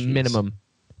would be the minimum.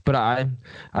 But I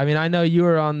mean, I know you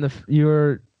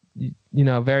were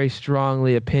very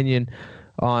strongly opinion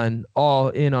on all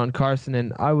in on Carson,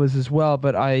 and I was as well.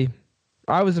 But I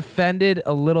was offended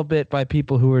a little bit by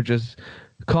people who were just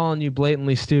calling you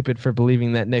blatantly stupid for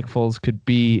believing that Nick Foles could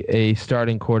be a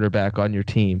starting quarterback on your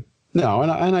team. No,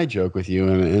 and I joke with you,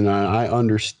 and I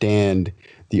understand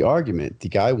the argument. The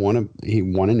guy won an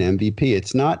MVP.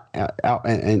 It's not out,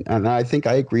 and I think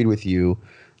I agreed with you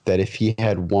that if he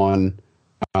had won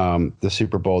the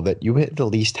Super Bowl, that you at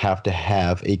least have to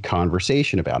have a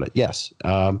conversation about it. Yes.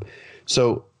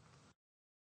 So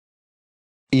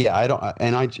yeah,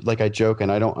 I joke,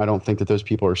 and I don't think that those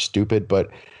people are stupid, but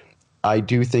I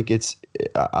do think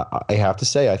I have to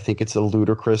say, I think it's a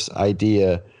ludicrous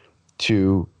idea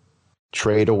to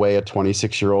trade away a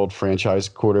 26-year-old franchise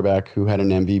quarterback who had an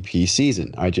MVP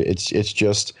season.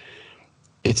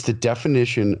 It's the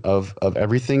definition of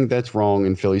everything that's wrong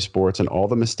in Philly sports and all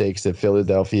the mistakes that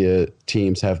Philadelphia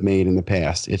teams have made in the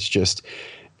past. It's just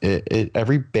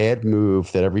every bad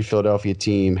move that every Philadelphia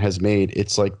team has made,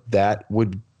 it's like that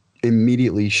would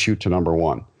immediately shoot to number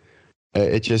one.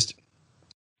 It's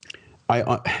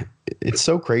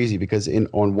so crazy because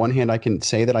on one hand, I can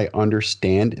say that I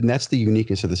understand, and that's the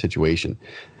uniqueness of the situation.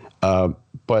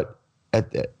 But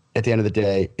at the end of the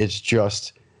day, it's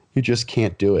just, you just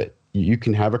can't do it. You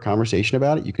can have a conversation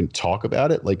about it. You can talk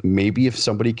about it. Like maybe if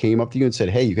somebody came up to you and said,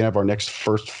 hey, you can have our next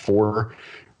 4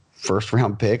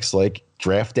 first-round picks, like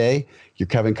draft day, you're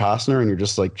Kevin Costner, and you're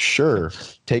just like, sure,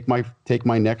 take my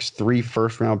next 3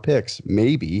 first-round picks,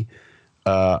 maybe.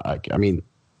 I mean,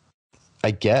 I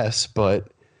guess,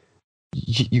 but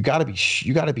you gotta be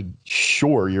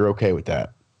sure you're okay with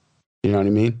that. You know what I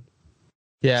mean?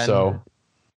 Yeah. So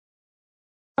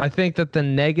I think that the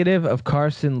negative of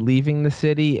Carson leaving the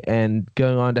city and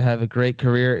going on to have a great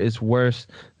career is worse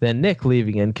than Nick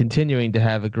leaving and continuing to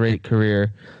have a great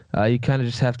career. You kind of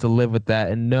just have to live with that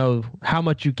and know how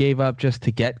much you gave up just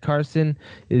to get Carson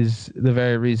is the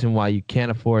very reason why you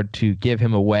can't afford to give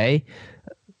him away.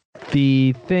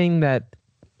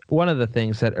 One of the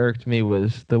things that irked me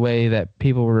was the way that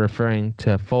people were referring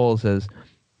to Foles as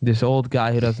this old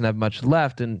guy who doesn't have much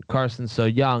left and Carson's so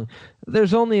young.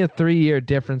 There's only a 3-year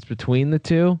difference between the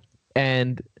two,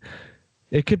 and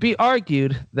it could be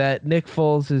argued that Nick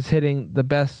Foles is hitting the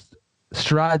best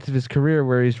strides of his career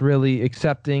where he's really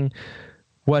accepting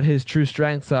what his true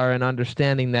strengths are and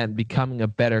understanding that and becoming a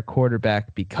better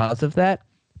quarterback because of that.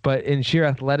 But in sheer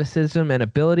athleticism and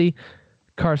ability,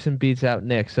 Carson beats out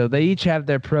Nick. So they each have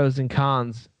their pros and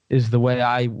cons is the way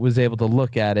I was able to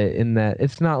look at it, in that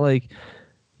it's not like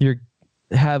you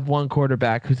have one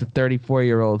quarterback who's a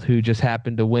 34-year-old who just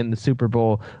happened to win the Super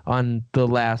Bowl on the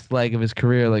last leg of his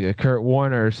career, like a Kurt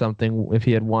Warner or something, if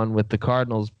he had won with the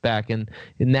Cardinals back in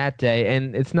that day.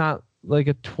 And it's not like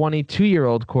a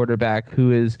 22-year-old quarterback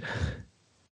who is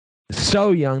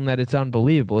so young that it's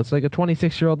unbelievable. It's like a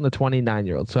 26-year-old and a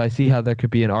 29-year-old. So I see how there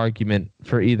could be an argument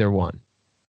for either one.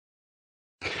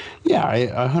 Yeah, I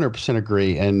 100%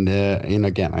 agree, and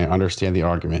again, I understand the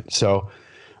argument. So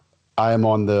I am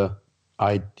on the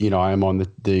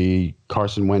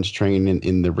Carson Wentz train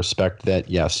in the respect that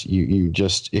yes, you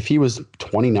just, if he was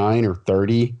 29 or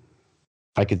 30,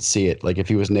 I could see it. Like if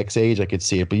he was Nick's age, I could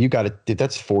see it. But you got to.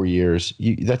 That's 4 years.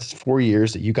 That's 4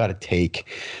 years that you got to take,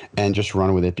 and just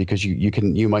run with it because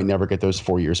you might never get those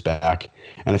 4 years back.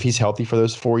 And if he's healthy for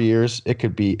those 4 years, it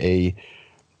could be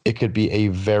a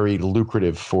very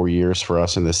lucrative 4 years for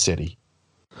us in this city.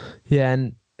 Yeah,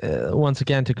 and once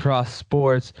again, to cross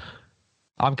sports,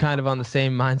 I'm kind of on the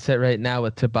same mindset right now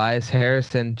with Tobias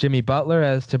Harris and Jimmy Butler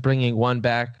as to bringing one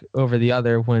back over the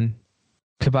other when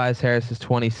Tobias Harris is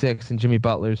 26 and Jimmy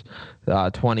Butler's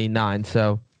 29.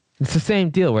 So it's the same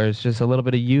deal where it's just a little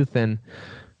bit of youth and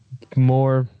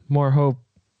more hope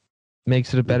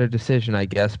makes it a better decision, I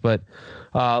guess. But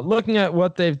looking at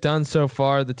what they've done so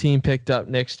far, the team picked up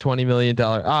Nick's $20 million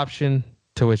option,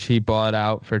 to which he bought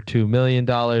out for $2 million.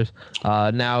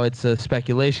 Now it's a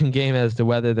speculation game as to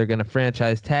whether they're going to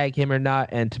franchise tag him or not.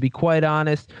 And to be quite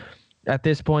honest, at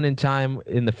this point in time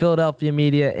in the Philadelphia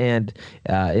media and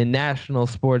in national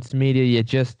sports media, you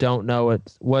just don't know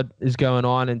what is going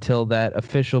on until that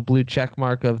official blue check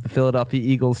mark of the Philadelphia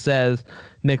Eagles says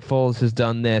Nick Foles has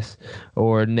done this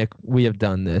or Nick, we have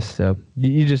done this. So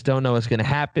you just don't know what's going to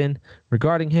happen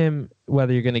regarding him,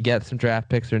 whether you're going to get some draft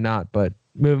picks or not. But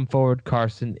moving forward,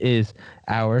 Carson is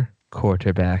our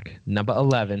quarterback. Number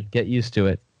 11. Get used to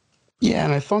it. Yeah,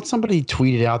 and I thought somebody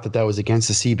tweeted out that was against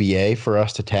the CBA for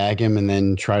us to tag him and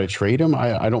then try to trade him.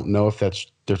 I don't know if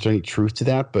there's any truth to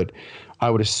that, but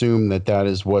I would assume that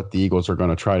is what the Eagles are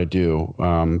going to try to do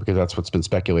because that's what's been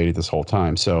speculated this whole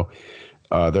time. So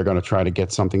they're going to try to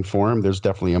get something for him. There's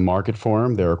definitely a market for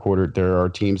him. There are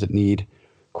teams that need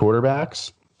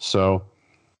quarterbacks. So,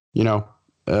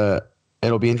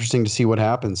 it'll be interesting to see what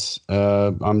happens.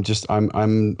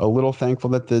 I'm a little thankful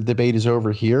that the debate is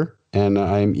over here. And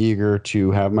I'm eager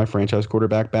to have my franchise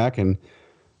quarterback back. And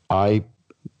I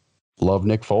love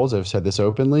Nick Foles. I've said this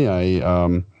openly. I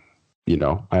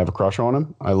have a crush on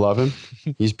him. I love him.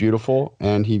 He's beautiful,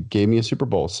 and he gave me a Super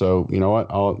Bowl. So you know what?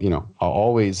 I'll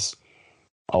always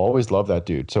love that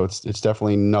dude. So it's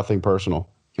definitely nothing personal.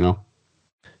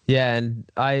 Yeah, and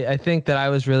I think that I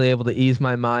was really able to ease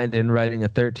my mind in writing a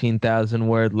 13,000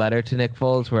 word letter to Nick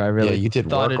Foles, where I really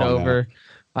thought it over.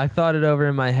 I thought it over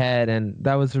in my head, and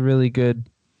that was a really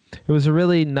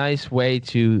nice way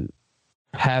to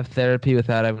have therapy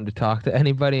without having to talk to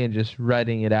anybody and just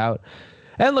writing it out.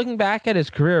 And looking back at his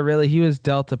career, really, he was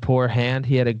dealt a poor hand.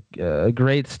 He had a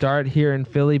great start here in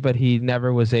Philly, but he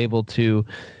never was able to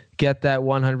get that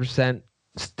 100%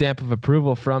 stamp of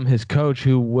approval from his coach,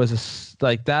 who was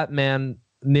that man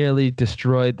nearly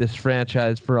destroyed this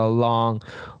franchise for a long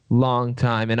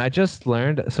time. And I just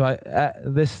learned, so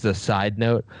this is a side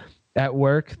note, at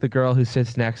work, the girl who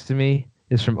sits next to me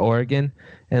is from Oregon,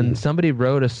 and somebody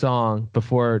wrote a song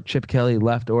before Chip Kelly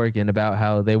left Oregon about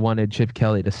how they wanted Chip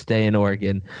Kelly to stay in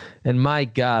Oregon. And my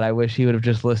God, I wish he would have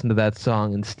just listened to that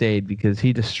song and stayed, because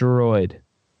he destroyed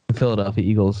the Philadelphia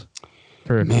Eagles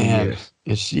for a few years.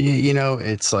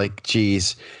 It's like,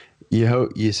 geez.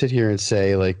 You sit here and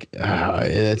say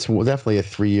it's definitely a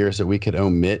 3 years that we could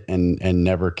omit and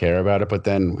never care about it, but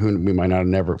then we might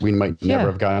never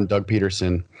have gotten Doug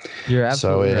Peterson. You're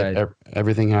absolutely right.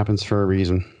 Everything happens for a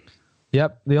reason.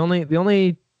 Yep. The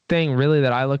only thing really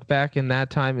that I look back in that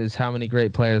time is how many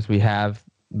great players we have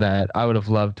that I would have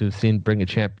loved to have seen bring a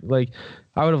champ.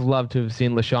 I would have loved to have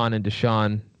seen LaShawn and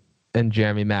Deshaun and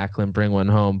Jeremy Maclin bring one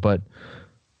home, but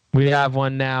we have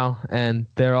one now, and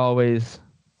they're always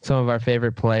some of our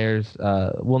favorite players.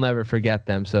 We'll never forget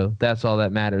them, so that's all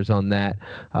that matters on that.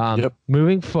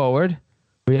 Moving forward,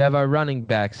 we have our running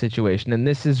back situation, and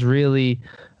this is really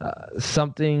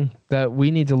something that we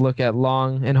need to look at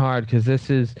long and hard, because this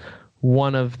is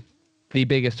one of the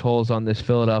biggest holes on this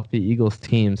Philadelphia Eagles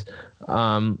teams.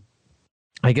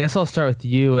 I guess I'll start with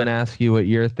you and ask you what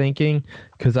you're thinking,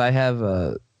 because I have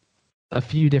a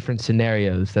few different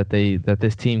scenarios that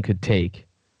this team could take.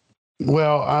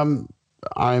 Well,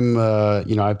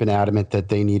 I've been adamant that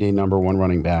they need a number one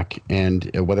running back,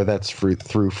 and whether that's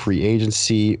through free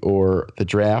agency or the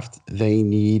draft, they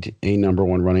need a number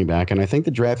one running back. And I think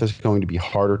the draft is going to be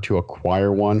harder to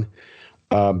acquire one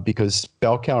because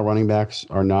bell cow running backs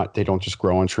they don't just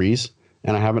grow on trees.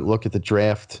 And I haven't looked at the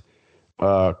draft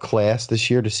class this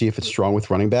year to see if it's strong with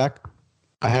running back.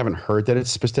 I haven't heard that it's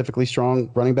specifically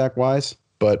strong running back wise,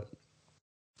 but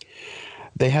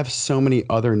they have so many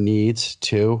other needs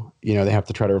too. They have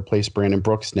to try to replace Brandon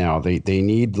Brooks now. They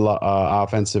need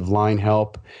offensive line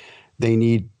help. They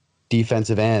need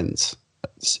defensive ends.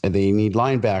 They need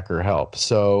linebacker help.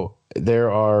 So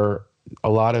there are a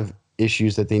lot of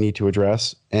issues that they need to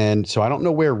address. And so I don't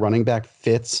know where running back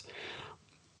fits.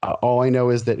 All I know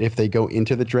is that if they go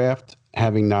into the draft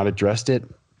having not addressed it,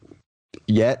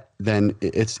 yet, then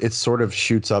it's sort of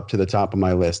shoots up to the top of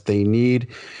my list. They need,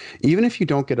 even if you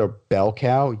don't get a bell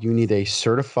cow, you need a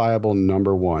certifiable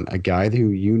number one, a guy who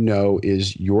you know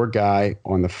is your guy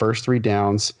on the first 3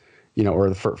 downs, or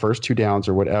the first 2 downs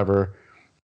or whatever.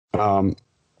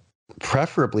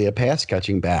 Preferably a pass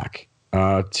catching back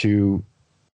to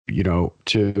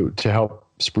help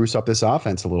spruce up this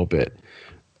offense a little bit.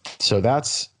 So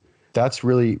that's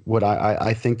really what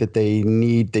I think that they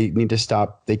need. They need to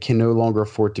stop. They can no longer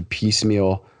afford to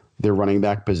piecemeal their running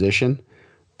back position.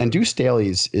 And Deuce Staley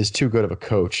is too good of a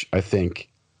coach. I think,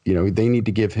 they need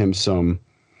to give him something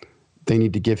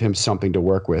to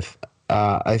work with.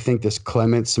 I think this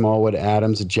Clement, Smallwood,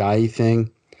 Adams, Ajayi thing,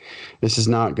 this is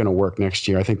not going to work next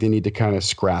year. I think they need to kind of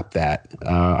scrap that.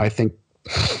 I think,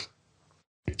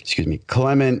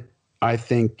 Clement, I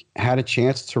think, had a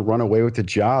chance to run away with the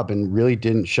job and really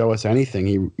didn't show us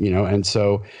anything. And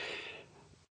so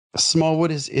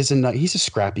Smallwood he's a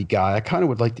scrappy guy. I kind of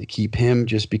would like to keep him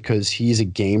just because he's a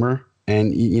gamer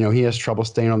and he has trouble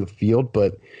staying on the field,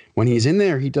 but when he's in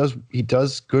there, he does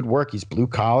good work. He's blue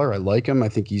collar. I like him. I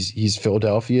think he's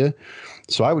Philadelphia.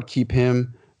 So I would keep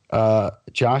him.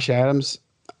 Josh Adams,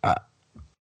 I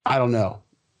don't know.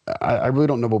 I really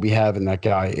don't know what we have in that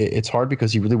guy. It's hard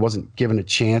because he really wasn't given a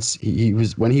chance.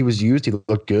 When he was used, he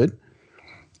looked good.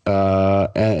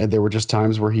 And there were just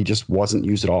times where he just wasn't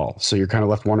used at all. So you're kind of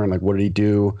left wondering, like, what did he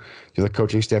do? Did the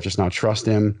coaching staff just not trust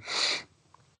him?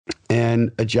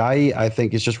 And Ajayi, I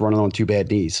think, is just running on 2 bad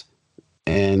knees.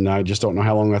 And I just don't know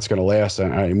how long that's going to last.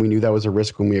 And we knew that was a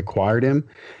risk when we acquired him.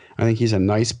 I think he's a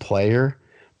nice player,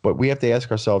 but we have to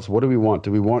ask ourselves, what do we want?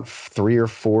 Do we want 3 or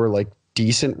 4, like,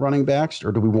 decent running backs,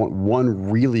 or do we want 1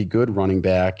 really good running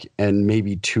back and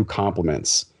maybe 2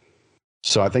 compliments?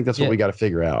 So I think that's what we got to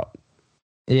figure out.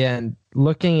 Yeah, and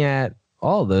looking at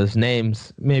all those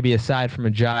names, maybe aside from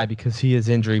Ajayi because he is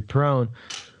injury prone,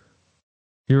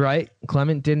 you're right.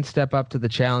 Clement didn't step up to the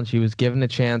challenge. He was given a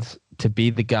chance to be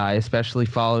the guy, especially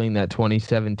following that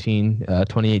 2018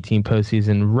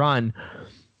 postseason run.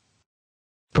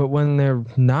 But when they're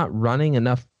not running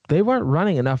enough, they weren't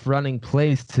running enough running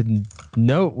plays to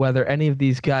note whether any of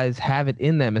these guys have it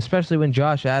in them, especially when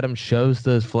Josh Adams shows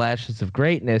those flashes of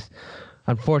greatness.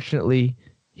 Unfortunately,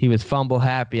 he was fumble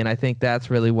happy, and I think that's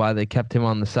really why they kept him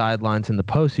on the sidelines in the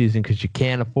postseason, because you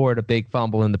can't afford a big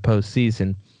fumble in the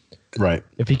postseason. Right.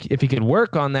 If he could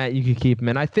work on that, you could keep him.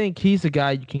 And I think he's a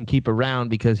guy you can keep around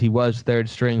because he was 3rd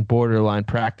string borderline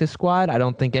practice squad. I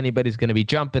don't think anybody's going to be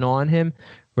jumping on him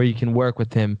where you can work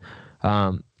with him.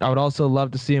 I would also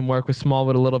love to see him work with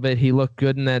Smallwood a little bit. He looked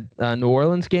good in that New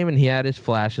Orleans game, and he had his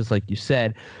flashes, like you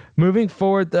said. Moving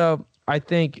forward, though, I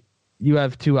think you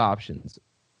have 2 options.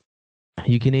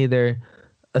 You can either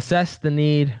assess the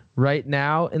need right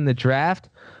now in the draft.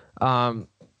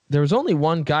 There was only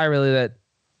one guy really that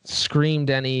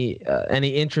screamed any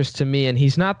interest to me, and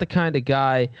he's not the kind of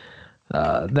guy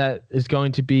that is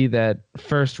going to be that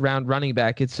first-round running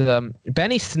back. It's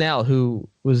Benny Snell, who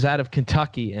was out of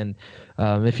Kentucky, and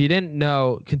if you didn't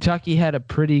know, Kentucky had a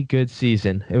pretty good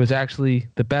season. It was actually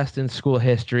the best in school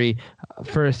history.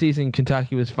 For a season,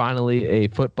 Kentucky was finally a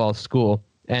football school,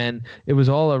 and it was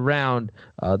all around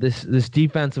this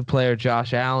defensive player,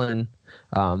 Josh Allen.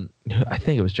 I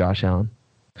think it was Josh Allen.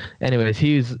 Anyways,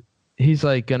 he's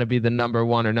like going to be the number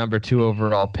 1 or number 2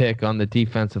 overall pick on the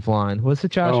defensive line. Was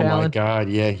it Josh Allen? Oh my God.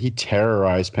 Yeah. He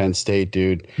terrorized Penn State,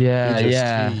 dude.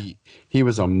 Yeah. He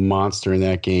was a monster in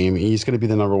that game. He's going to be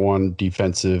the number 1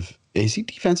 defensive. Is he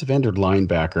defensive end or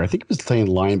linebacker? I think he was playing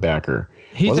linebacker.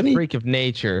 He's a freak of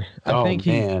nature. I think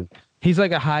he's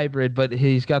like a hybrid, but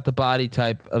he's got the body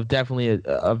type of definitely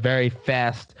a very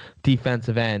fast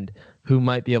defensive end who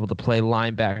might be able to play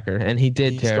linebacker. And he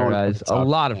did terrorize a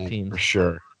lot of teams. For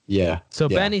sure. Yeah. So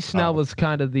Benny Snell was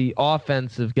kind of the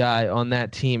offensive guy on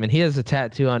that team, and he has a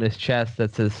tattoo on his chest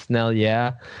that says Snell,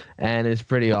 yeah, and it's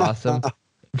pretty awesome.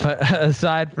 But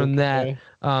aside from that,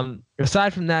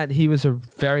 he was a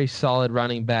very solid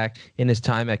running back in his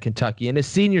time at Kentucky. In his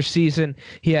senior season,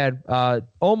 he had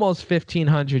almost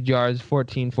 1,500 yards,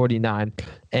 1,449,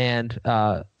 and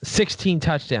 16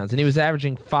 touchdowns, and he was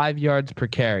averaging 5 yards per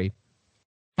carry.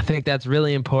 I think that's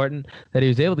really important that he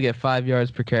was able to get 5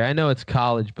 yards per carry. I know it's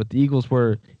college, but the Eagles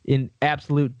were in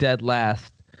absolute dead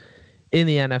last in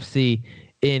the NFC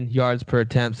in yards per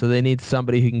attempt, so they need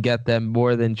somebody who can get them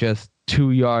more than just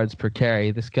 2 yards per carry.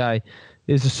 This guy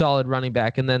is a solid running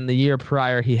back, and then the year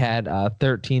prior he had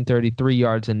 1,333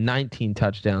 yards and 19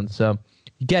 touchdowns. So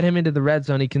get him into the red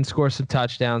zone, he can score some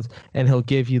touchdowns, and he'll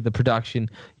give you the production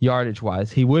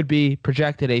yardage-wise. He would be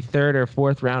projected a 3rd or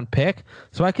 4th round pick,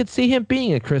 so I could see him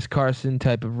being a Chris Carson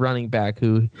type of running back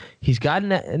who he's got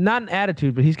not an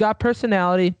attitude, but he's got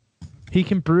personality. He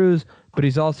can bruise, but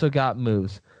he's also got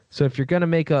moves. So if you're going to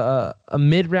make a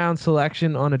mid-round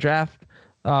selection on a draft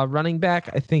running back,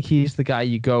 I think he's the guy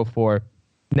you go for.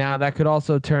 Now, that could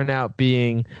also turn out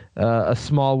being a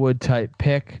Smallwood type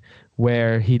pick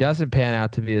where he doesn't pan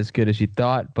out to be as good as you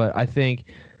thought. But I think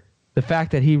the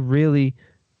fact that he really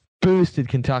boosted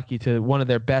Kentucky to one of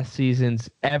their best seasons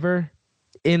ever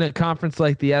in a conference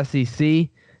like the SEC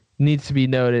needs to be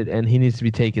noted, and he needs to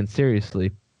be taken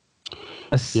seriously.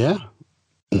 Yeah.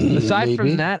 Aside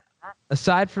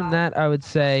from that, I would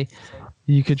say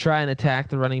you could try and attack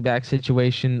the running back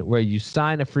situation where you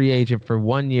sign a free agent for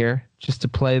 1 year just to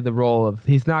play the role of,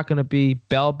 he's not going to be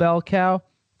bell cow,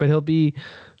 but he'll be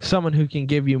someone who can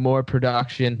give you more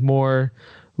production, more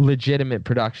legitimate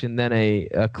production than a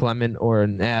Clement or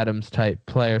an Adams type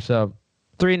player. So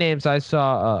 3 names I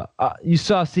saw. You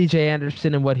saw C.J.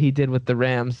 Anderson and what he did with the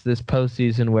Rams this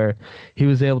postseason where he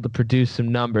was able to produce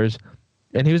some numbers.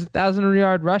 And he was a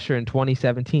 1,000-yard rusher in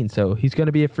 2017, so he's going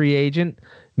to be a free agent.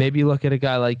 Maybe look at a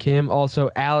guy like him. Also,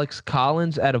 Alex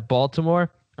Collins out of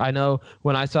Baltimore. I know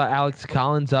when I saw Alex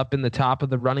Collins up in the top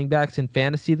of the running backs in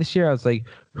fantasy this year, I was like,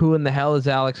 who in the hell is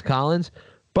Alex Collins?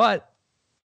 But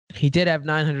he did have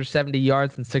 970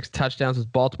 yards and 6 touchdowns with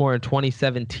Baltimore in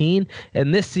 2017.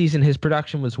 And this season, his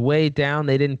production was way down.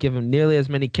 They didn't give him nearly as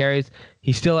many carries.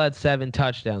 He still had 7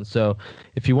 touchdowns. So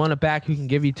if you want a back who can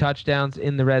give you touchdowns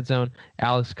in the red zone,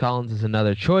 Alex Collins is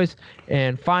another choice.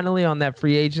 And finally, on that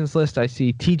free agents list, I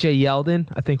see TJ Yeldon.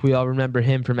 I think we all remember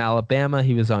him from Alabama.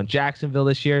 He was on Jacksonville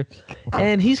this year.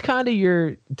 And he's kind of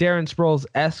your Darren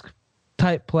Sproles-esque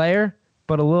type player,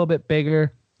 but a little bit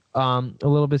bigger, a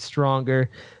little bit stronger.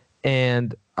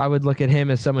 And I would look at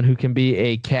him as someone who can be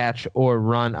a catch or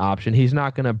run option. He's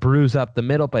not going to bruise up the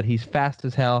middle, but he's fast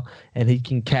as hell, and he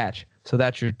can catch. So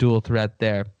that's your dual threat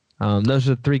there. Those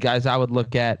are the 3 guys I would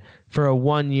look at for a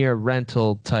 1-year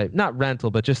rental type. Not rental,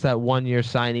 but just that 1-year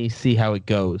signee, see how it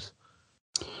goes.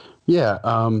 Yeah.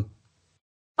 I'm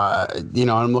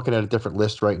looking at a different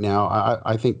list right now.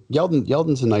 I think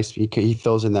Yeldon's a nice – he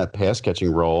fills in that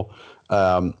pass-catching role.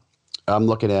 I'm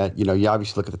looking at, you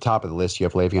obviously look at the top of the list. You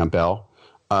have Le'Veon Bell.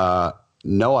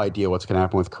 No idea what's going to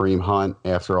happen with Kareem Hunt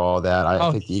after all that.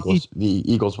 I think the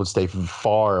Eagles would stay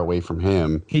far away from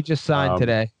him. He just signed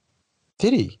today.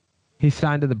 Did he? He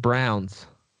signed to the Browns.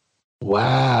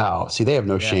 Wow. See, they have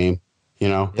no shame.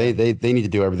 They need to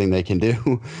do everything they can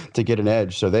do to get an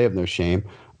edge. So they have no shame.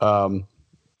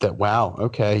 Wow.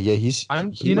 Okay. Yeah. He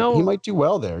might do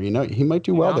well there. He might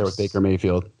do well there with Baker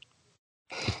Mayfield.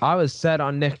 I was set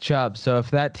on Nick Chubb, so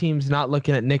if that team's not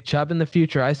looking at Nick Chubb in the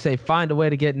future, I say find a way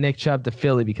to get Nick Chubb to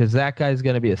Philly because that guy's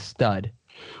going to be a stud.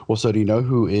 Well, so do you know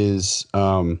who is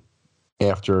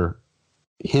after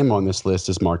him on this list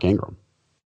is Mark Ingram?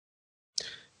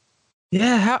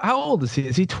 Yeah, how old is he?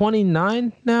 Is he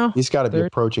 29 now? He's got to be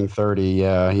approaching 30.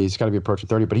 Yeah, he's got to be approaching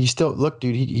 30. But he's still, look,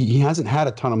 dude, he hasn't had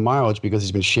a ton of mileage because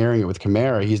he's been sharing it with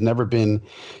Kamara.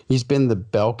 He's been the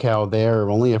bell cow there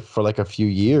only for like a few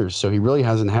years. So he really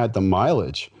hasn't had the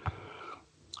mileage.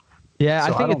 Yeah,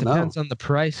 so I think it depends on the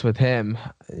price with him.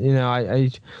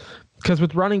 Because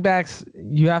with running backs,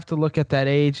 you have to look at that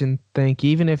age and think,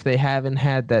 even if they haven't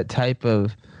had that type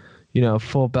of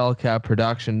full bell cow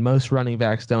production, most running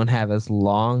backs don't have as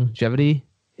longevity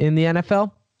in the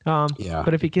NFL.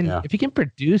 But if he can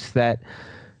produce that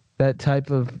type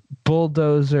of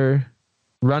bulldozer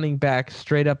running back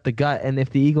straight up the gut, and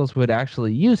if the Eagles would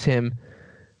actually use him,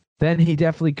 then he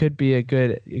definitely could be a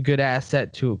good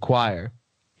asset to acquire.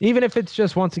 Even if it's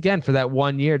just once again for that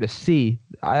 1 year to see.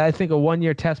 I think a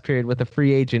 1-year test period with a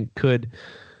free agent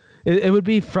it would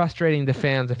be frustrating to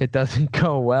fans if it doesn't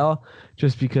go well,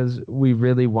 just because we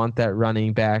really want that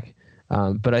running back.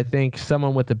 But I think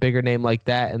someone with a bigger name like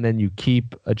that, and then you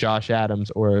keep a Josh Adams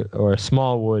or a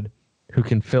Smallwood who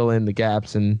can fill in the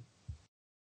gaps and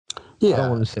I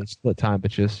don't want to say split time, but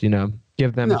just,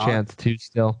 give them a chance to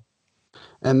still.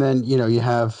 And then, you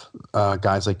have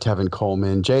guys like Tevin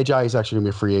Coleman. J.J. is actually going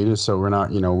to be a free agent, so we're not,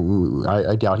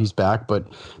 I doubt he's back. But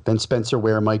then Spencer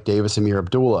Ware, Mike Davis, Amir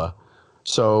Abdullah.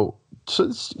 So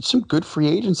some good free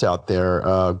agents out there,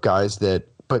 guys that,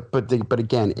 but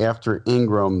again, after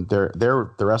Ingram,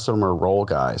 the rest of them are role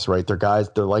guys, right? They're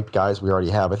like guys we already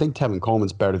have. I think Tevin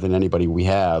Coleman's better than anybody we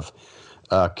have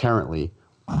currently.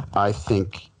 I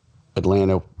think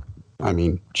Atlanta,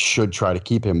 should try to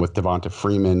keep him with Devonta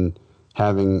Freeman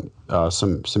having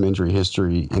some injury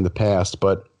history in the past.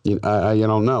 But You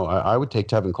don't know. I would take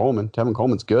Tevin Coleman. Tevin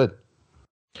Coleman's good.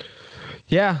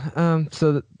 Yeah.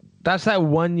 So that's that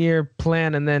 1 year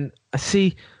plan. And then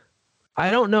see, I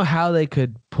don't know how they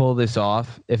could pull this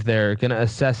off if they're going to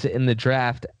assess it in the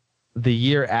draft the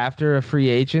year after a free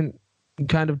agent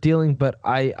kind of dealing. But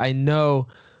I know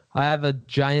I have a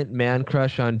giant man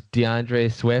crush on DeAndre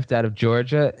Swift out of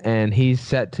Georgia, and he's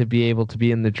set to be able to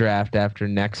be in the draft after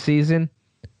next season.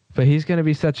 But he's going to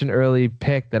be such an early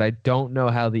pick that I don't know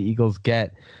how the Eagles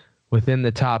get within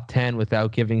the top 10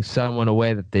 without giving someone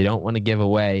away that they don't want to give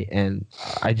away. And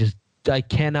I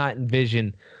cannot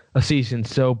envision a season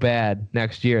so bad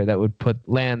next year that would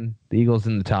land the Eagles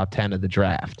in the top 10 of the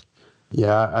draft.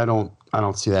 Yeah, I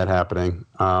don't see that happening.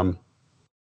 I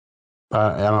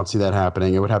don't see that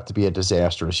happening. It would have to be a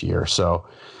disastrous year. So,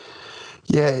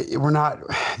 yeah, we're not.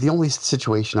 The only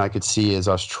situation I could see is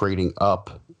us trading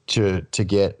up to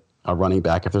get a running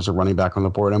back if there's a running back on the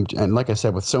board. And like I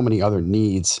said, with so many other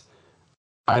needs,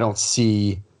 I don't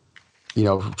see.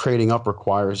 Trading up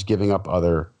requires giving up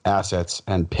other assets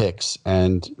and picks.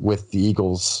 And with the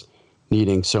Eagles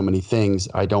needing so many things,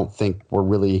 I don't think we're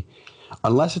really,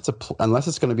 unless it's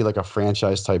going to be like a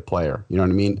franchise type player. You know what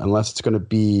I mean? Unless it's going to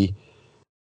be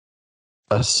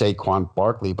a Saquon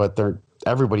Barkley, but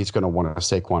everybody's going to want a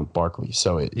Saquon Barkley.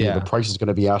 So the price is going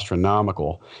to be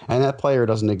astronomical. And that player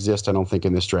doesn't exist, I don't think,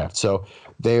 in this draft. So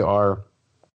they are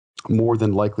more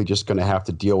than likely just going to have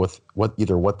to deal with what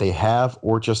they have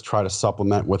or just try to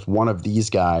supplement with one of these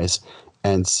guys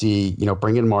and see,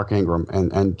 bring in Mark Ingram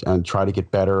and try to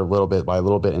get better little bit by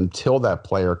little bit until that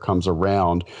player comes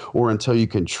around or until you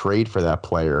can trade for that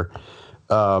player.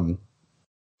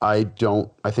 I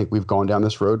think we've gone down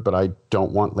this road, but I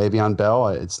don't want Le'Veon Bell.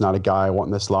 It's not a guy I want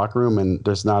in this locker room, and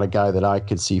there's not a guy that I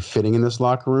could see fitting in this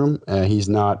locker room. I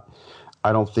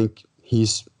don't think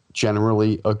he's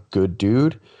generally a good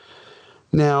dude.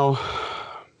 Now,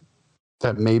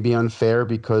 that may be unfair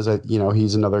because,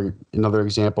 he's another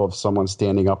example of someone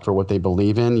standing up for what they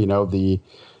believe in. He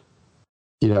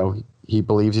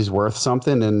believes he's worth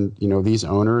something, and, these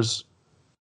owners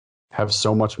have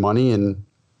so much money, and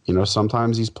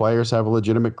sometimes these players have a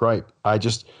legitimate gripe.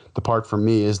 The part for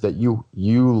me is that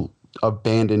you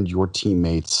abandoned your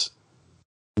teammates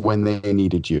when they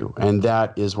needed you. And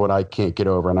that is what I can't get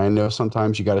over. And I know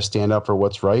sometimes you got to stand up for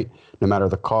what's right, no matter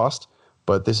the cost.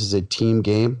 But this is a team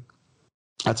game.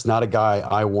 That's not a guy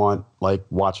I want,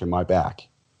 watching my back.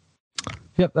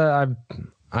 Yep. I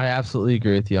absolutely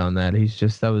agree with you on that.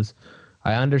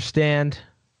 I understand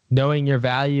knowing your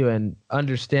value and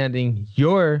understanding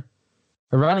you're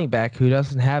a running back who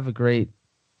doesn't have a great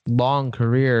long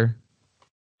career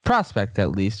prospect,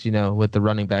 at least, with the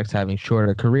running backs having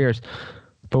shorter careers.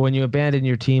 But when you abandon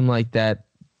your team like that,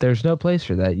 there's no place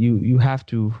for that. You have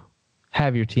to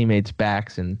have your teammates'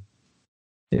 backs. And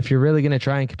if you're really going to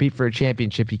try and compete for a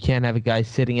championship, you can't have a guy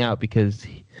sitting out because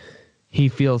he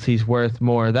feels he's worth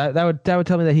more. That would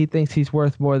tell me that he thinks he's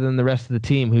worth more than the rest of the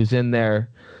team who's in there,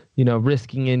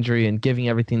 risking injury and giving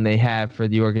everything they have for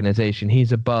the organization.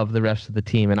 He's above the rest of the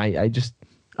team, and I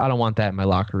don't want that in my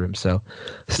locker room. So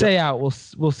stay out. We'll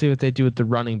see what they do with the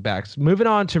running backs. Moving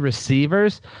on to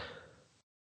receivers.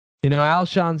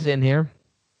 Alshon's in here.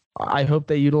 I hope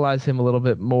they utilize him a little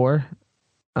bit more.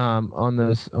 Early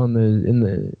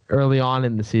on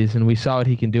in the season, we saw what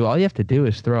he can do. All you have to do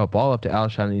is throw a ball up to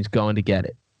Alshon, and he's going to get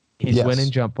it. He's winning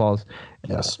jump balls.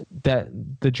 Yes. That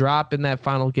the drop in that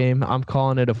final game, I'm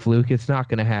calling it a fluke. It's not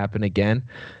going to happen again.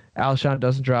 Alshon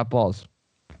doesn't drop balls.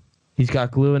 He's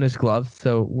got glue in his gloves,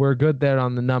 so we're good there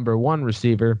on the number one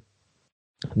receiver.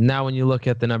 Now, when you look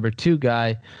at the number two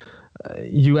guy,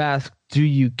 you ask, do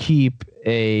you keep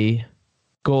a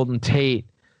Golden Tate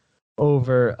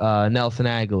over Nelson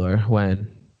Aguilar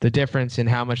when the difference in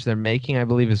how much they're making, I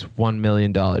believe, is $1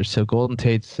 million. So Golden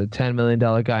Tate's a $10 million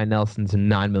guy, Nelson's a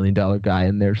 $9 million guy,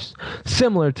 and they're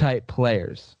similar type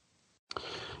players.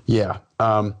 Yeah.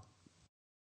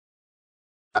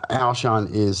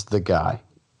 Alshon is the guy.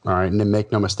 All right, and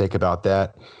make no mistake about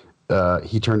that.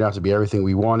 He turned out to be everything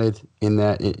we wanted in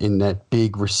that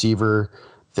big receiver.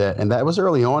 That was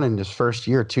early on in his first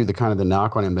year, too, the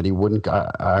knock on him that he wouldn't.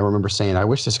 I remember saying, I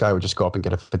wish this guy would just go up and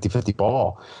get a 50-50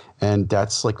 ball. And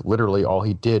that's literally all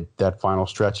he did that final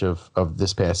stretch of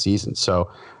this past season.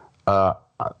 So I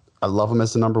love him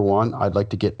as the number one. I'd like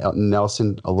to get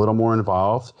Nelson a little more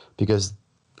involved because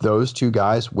those two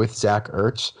guys with Zach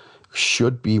Ertz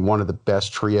should be one of the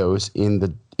best trios in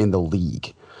the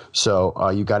league. So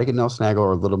you got to get Nelson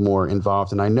Aguilar a little more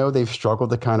involved. And I know they've struggled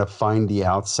to kind of find the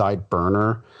outside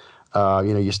burner.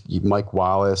 Mike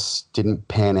Wallace didn't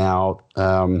pan out.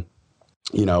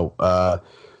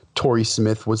 Torrey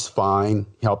Smith was fine.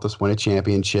 He helped us win a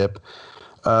championship.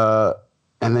 And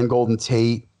then Golden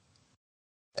Tate,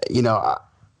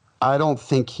 I don't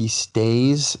think he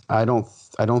stays. I don't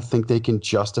think they can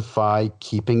justify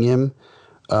keeping him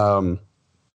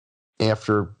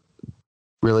after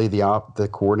really the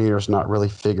coordinator's not really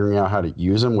figuring out how to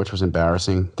use him, which was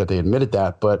embarrassing that they admitted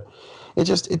that. But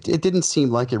it didn't seem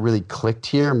like it really clicked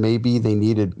here. Maybe they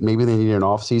needed an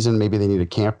off season. Maybe they needed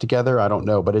camp together. I don't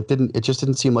know, but it just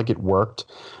didn't seem like it worked.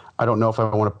 I don't know if I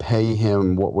want to pay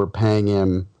him what we're paying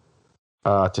him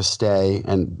to stay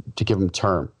and to give him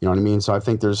term. You know what I mean? So I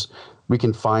think we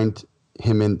can find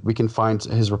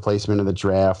his replacement in the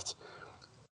draft,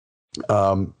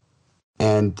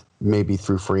 and maybe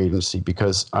through free agency,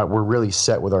 because we're really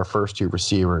set with our first two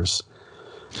receivers.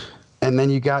 And then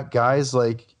you got guys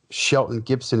like Shelton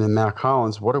Gibson and Mac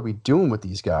Hollins. What are we doing with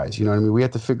these guys? You know what I mean? We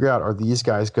have to figure out, are these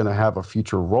guys going to have a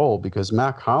future role? Because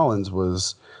Mac Hollins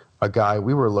was a guy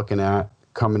we were looking at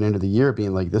coming into the year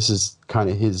being like, this is kind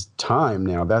of his time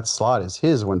now. That slot is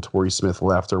his when Torrey Smith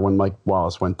left or when Mike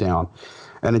Wallace went down.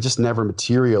 And it just never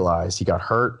materialized. He got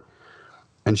hurt.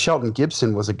 And Shelton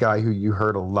Gibson was a guy who you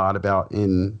heard a lot about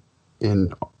in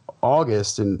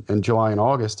August and July and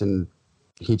August, and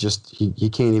he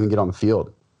can't even get on the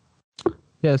field.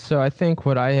 Yeah, so I think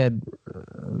what I had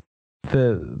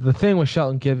the thing with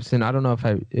Shelton Gibson, I don't know if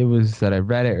it was that I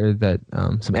read it or that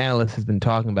some analysts has been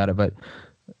talking about it, but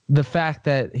the fact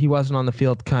that he wasn't on the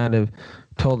field kind of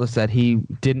told us that he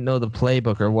didn't know the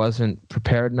playbook or wasn't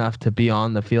prepared enough to be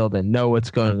on the field and know what's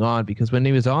going on, because when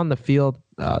he was on the field,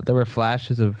 there were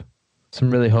flashes of some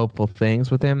really hopeful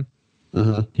things with him.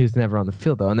 Mm-hmm. He was never on the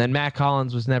field, though. And then Mac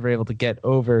Hollins was never able to get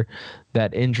over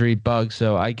that injury bug.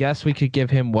 So I guess we could give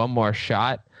him one more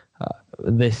shot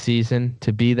this season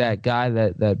to be that guy,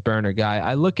 that burner guy.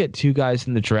 I look at two guys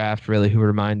in the draft really who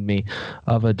remind me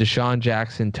of a Deshaun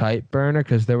Jackson type burner,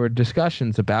 because there were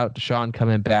discussions about Deshaun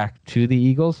coming back to the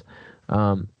Eagles.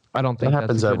 I don't think that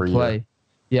happens every play. Year.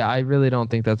 Yeah, I really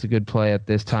don't think that's a good play at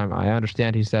this time. I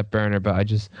understand he's that burner, but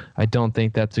I don't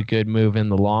think that's a good move in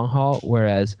the long haul.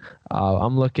 Whereas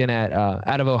I'm looking at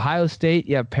out of Ohio State,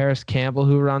 you have Paris Campbell,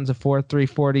 who runs a 4.3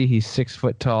 40. He's 6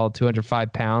 foot tall,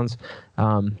 205 pounds.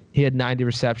 He had 90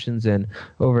 receptions and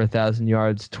over 1,000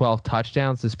 yards, 12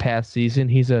 touchdowns this past season.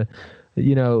 He's a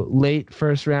late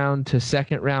first round to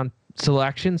second round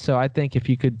selection. So I think if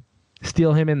you could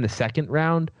steal him in the second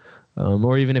round,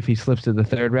 or even if he slips to the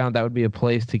third round, that would be a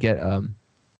place to get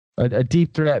a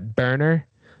deep threat burner.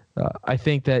 I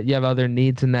think that you have other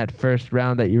needs in that first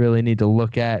round that you really need to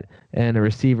look at, and a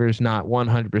receiver's not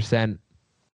 100%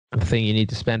 the thing you need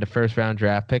to spend a first-round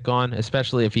draft pick on,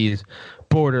 especially if he's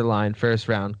borderline first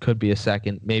round, could be a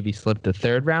second, maybe slip to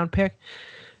third-round pick.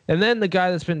 And then the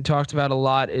guy that's been talked about a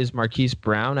lot is Marquise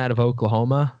Brown out of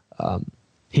Oklahoma.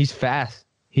 He's fast.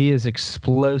 He is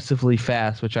explosively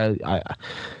fast, which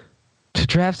to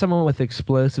draft someone with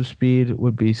explosive speed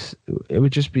would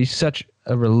just be such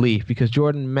a relief, because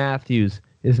Jordan Matthews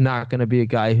is not going to be a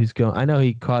guy who's going. I know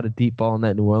he caught a deep ball in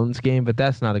that New Orleans game, but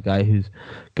that's not a guy who's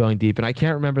going deep. And I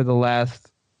can't remember the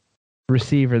last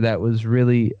receiver that was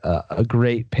really a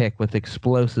great pick with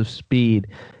explosive speed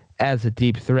as a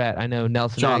deep threat. I know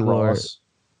Nelson John Aguilar. Ross.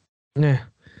 Yeah.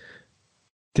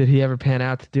 Did he ever pan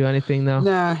out to do anything, though?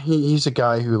 Nah, he's a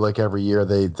guy who, like, every year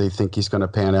they think he's going to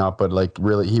pan out, but, like,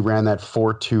 really, he ran that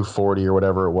 4.2 40 or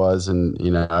whatever it was, and,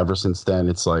 ever since then,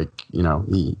 it's like,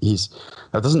 he's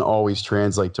that doesn't always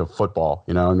translate to football,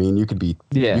 I mean, you could be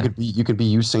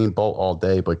Usain Bolt all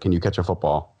day, but can you catch a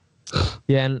football?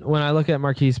 Yeah, and when I look at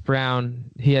Marquise Brown,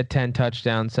 he had 10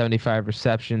 touchdowns, 75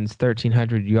 receptions,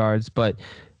 1,300 yards, but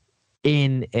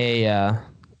in a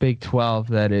Big 12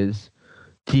 that is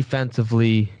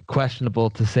defensively questionable,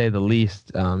 to say the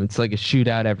least. It's like a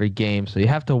shootout every game, so you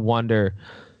have to wonder,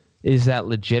 is that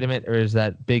legitimate, or is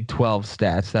that Big 12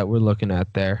 stats that we're looking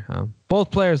at there? Both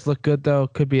players look good, though.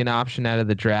 Could be an option out of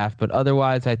the draft, but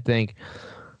otherwise I think,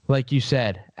 like you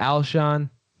said, Alshon,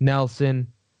 Nelson,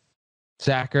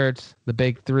 Zach Ertz, the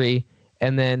big three,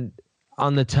 and then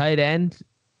on the tight end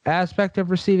aspect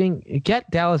of receiving, get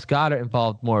Dallas Goedert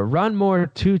involved more. Run more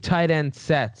 2 tight end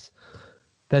sets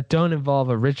that don't involve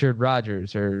a Richard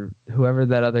Rodgers or whoever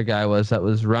that other guy was that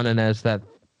was running as that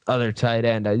other tight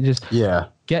end.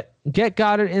 Get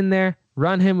Goddard in there,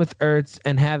 run him with Ertz,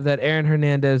 and have that Aaron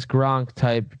Hernandez Gronk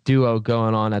type duo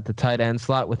going on at the tight end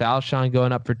slot, with Alshon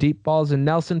going up for deep balls and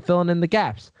Nelson filling in the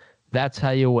gaps. That's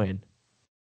how you win.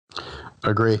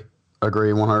 Agree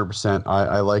 100%.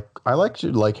 I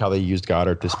like how they used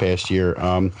Goddard this past year.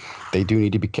 They do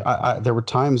need to be. There were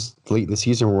times late in the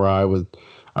season where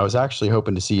I was actually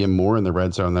hoping to see him more in the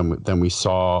red zone than we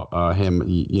saw him.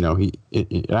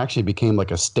 It actually became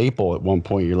like a staple at one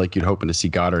point. You'd hoping to see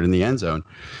Goddard in the end zone.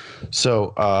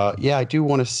 So yeah, I do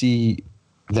want to see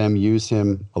them use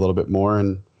him a little bit more,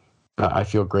 and I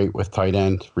feel great with tight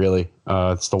end. Really,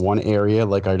 it's the one area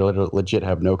like I legit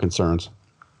have no concerns.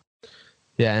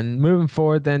 Yeah, and moving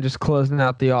forward, then just closing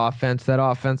out the offense, that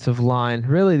offensive line,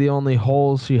 really the only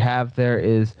holes you have there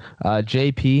is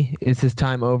JP. Is his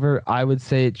time over? I would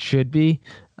say it should be.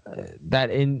 That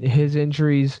in his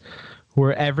injuries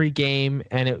were every game,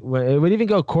 and it would even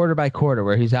go quarter by quarter,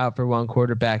 where he's out for one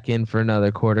quarter, back in for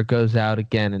another quarter, goes out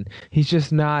again, and he's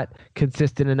just not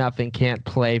consistent enough and can't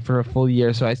play for a full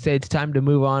year. So I say it's time to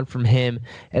move on from him,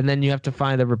 and then you have to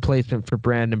find a replacement for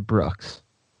Brandon Brooks.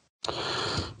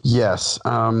 Yes,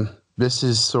 this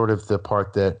is sort of the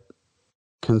part that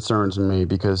concerns me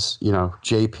because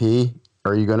JP,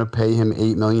 are you going to pay him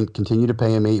 $8 million? Continue to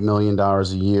pay him $8 million a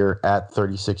year at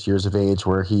 36 years of age,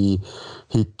 where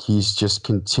he's just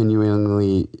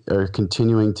continuing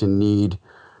to need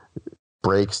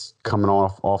breaks coming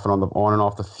off and on and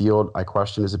off the field. I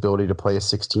question his ability to play a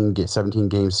 17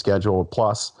 game schedule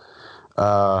plus.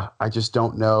 I just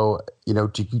don't know.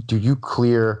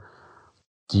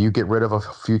 Do you get rid of a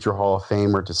future Hall of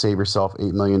Famer to save yourself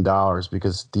 $8 million?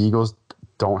 Because the Eagles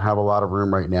don't have a lot of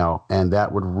room right now, and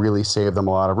that would really save them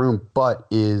a lot of room. But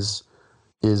is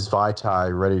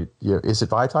Vaitai ready? Is it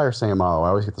Vaitai or Sayamalo? I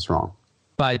always get this wrong.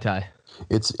 Vaitai.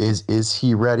 Is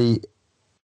he ready?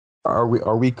 Are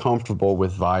we comfortable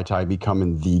with Vaitai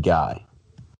becoming the guy?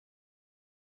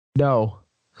 No.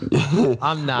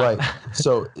 I'm not. Right.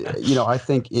 So, I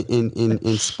think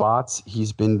in spots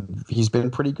he's been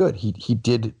pretty good. He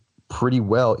did pretty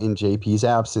well in JP's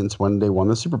absence when they won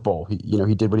the Super Bowl. He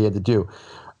did what he had to do.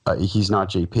 He's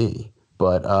not JP,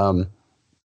 but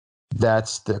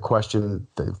that's the question.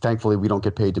 Thankfully, we don't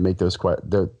get paid to make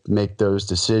those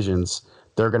decisions.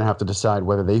 They're going to have to decide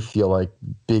whether they feel like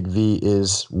Big V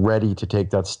is ready to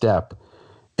take that step.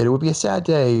 And it would be a sad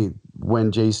day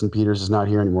when Jason Peters is not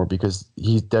here anymore, because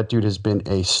that dude has been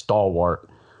a stalwart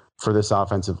for this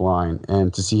offensive line,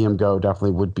 and to see him go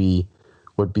definitely would be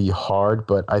hard.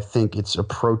 But I think it's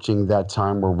approaching that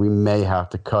time where we may have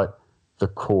to cut the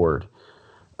cord.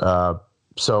 And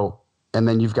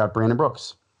then you've got Brandon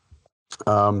Brooks,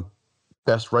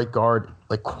 best right guard,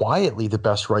 like quietly the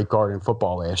best right guard in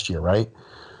football last year, right?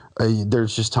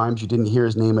 There's just times you didn't hear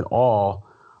his name at all.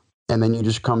 And then you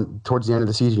just come towards the end of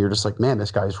the season, you're just like, man,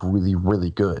 this guy's really, really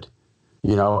good,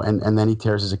 and then he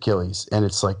tears his Achilles, and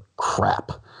it's like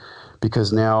crap,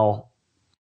 because now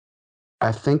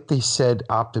I think they said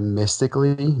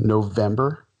optimistically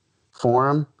November for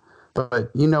him, but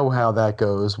you know how that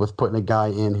goes with putting a guy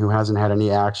in who hasn't had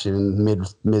any action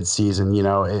mid-season,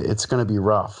 it's going to be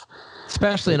rough.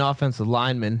 Especially an offensive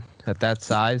lineman at that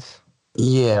size.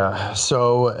 Yeah.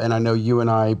 So, and I know you and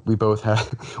I, we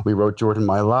wrote Jordan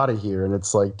Mailata here, and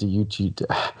it's like, do you cheat?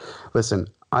 Listen,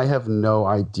 I have no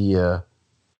idea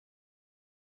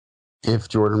if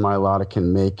Jordan Mailata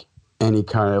can make any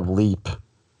kind of leap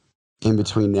in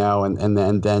between now and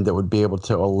then that would be able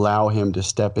to allow him to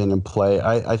step in and play.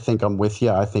 I think I'm with you.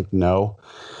 I think no.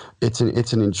 It's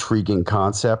an intriguing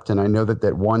concept, and I know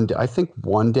that I think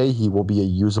one day he will be a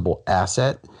usable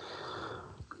asset,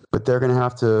 but they're going to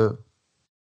have to,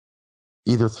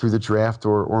 either through the draft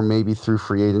or maybe through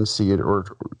free agency, or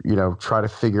try to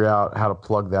figure out how to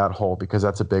plug that hole, because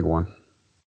that's a big one.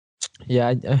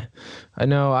 Yeah, I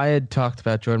know. I had talked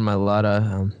about Jordan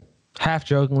Mailata, half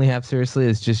jokingly, half seriously,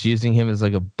 as just using him as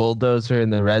like a bulldozer in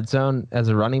the red zone as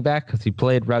a running back, because he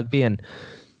played rugby and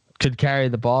could carry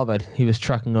the ball, but he was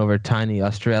trucking over tiny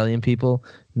Australian people,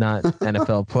 not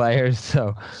NFL players.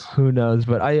 So who knows?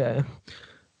 But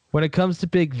when it comes to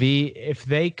Big V, if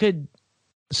they could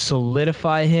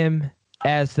solidify him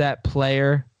as that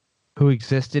player who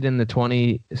existed in the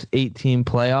 2018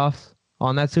 playoffs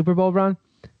on that Super Bowl run,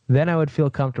 then I would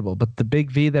feel comfortable. But the Big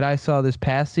V that I saw this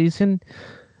past season,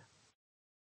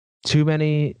 too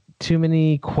many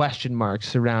question marks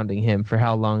surrounding him for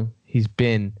how long he's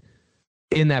been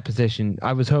in that position.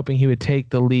 I was hoping he would take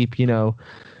the leap,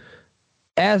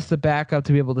 as the backup,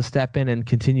 to be able to step in and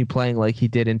continue playing like he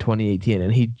did in 2018,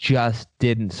 and he just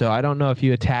didn't. So I don't know if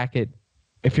you attack it.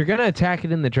 If you're going to attack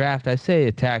it in the draft, I say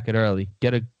attack it early.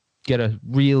 Get a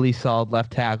really solid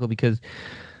left tackle, because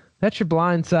that's your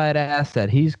blindside asset.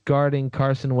 He's guarding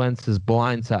Carson Wentz's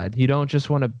blindside. You don't just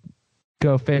want to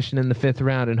go fishing in the 5th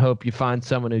round and hope you find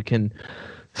someone who can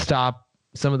stop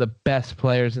some of the best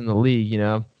players in the league,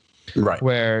 Right.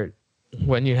 Where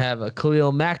when you have a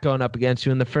Khalil Mack going up against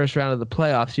you in the first round of the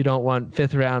playoffs, you don't want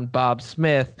fifth round Bob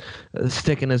Smith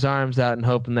sticking his arms out and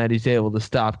hoping that he's able to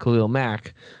stop Khalil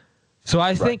Mack. So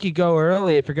I think you go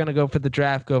early. If you're going to go for the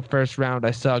draft, go first round. I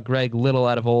saw Greg Little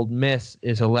out of Ole Miss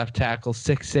is a left tackle,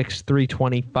 6'6",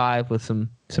 325 with some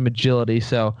agility.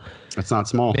 So that's not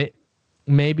small.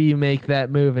 Maybe you make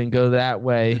that move and go that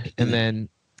way. And then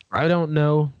I don't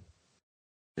know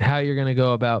how you're going to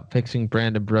go about fixing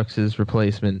Brandon Brooks's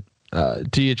replacement.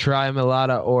 Do you try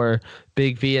Milata or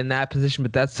Big V in that position?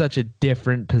 But that's such a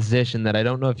different position that I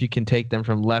don't know if you can take them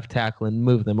from left tackle and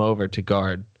move them over to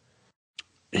guard.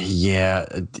 Yeah,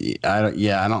 I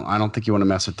don't think you want to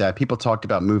mess with that. People talked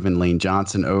about moving Lane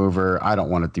Johnson over. I don't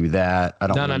want to do that. I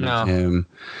don't want to move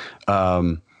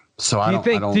him.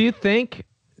 So do you think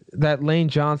that Lane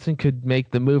Johnson could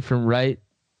make the move from right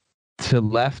to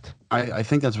left? I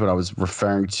think that's what I was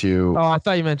referring to. Oh, I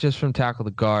thought you meant just from tackle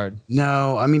to guard.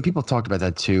 No, I mean people talked about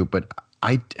that too, but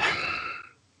I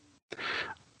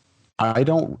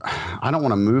don't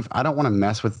want to move. I don't want to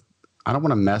mess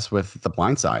with the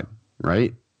blind side,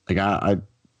 right? Like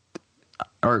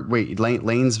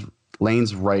Lane's right.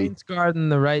 Lane's guarding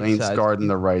the right Lane's side. guarding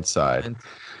the right side.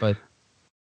 But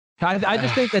I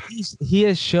just think that he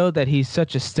has showed that he's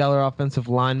such a stellar offensive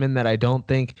lineman that I don't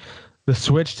think the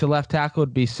switch to left tackle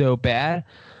would be so bad.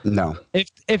 No.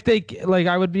 If they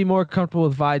I would be more comfortable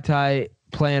with Vaitai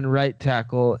playing right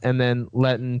tackle and then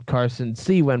letting Carson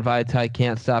see when Vaitai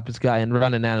can't stop his guy and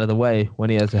running out of the way when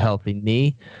he has a healthy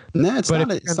knee. No, it's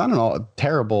not a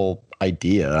terrible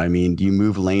idea. I mean, you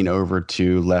move Lane over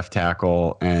to left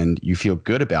tackle and you feel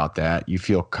good about that. You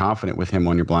feel confident with him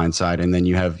on your blind side. And then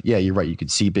you have, you're right. You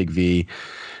could see Big V.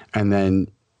 And then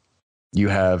you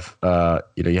have,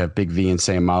 you have Big V and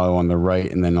Sayamalo on the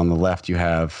right. And then on the left, you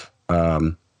have,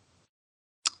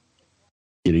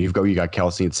 you got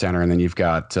Kelsey at center, and then you've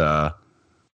got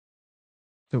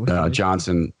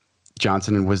Johnson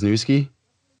and Wisniewski.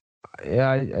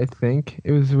 Yeah, I think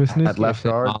it was Wisniewski at left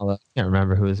guard. I can't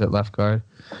remember who was at left guard.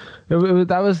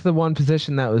 That was the one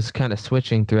position that was kind of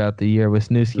switching throughout the year.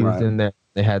 Wisniewski was in there.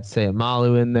 They had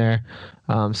Sayamalu in there.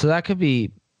 So that could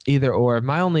be either or.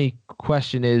 My only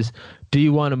question is, do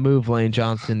you want to move Lane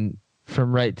Johnson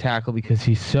from right tackle because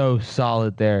he's so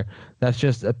solid there? That's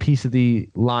just a piece of the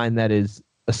line that is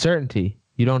a certainty.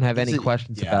 You don't have any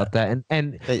questions about that.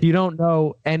 And you don't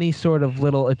know any sort of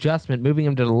little adjustment moving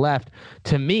him to the left.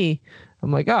 To me,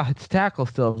 I'm like, it's tackle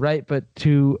still, right? But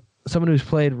to someone who's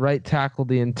played right tackle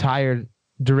the entire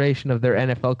duration of their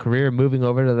NFL career, moving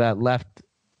over to that left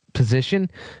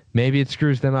position, maybe it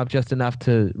screws them up just enough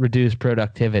to reduce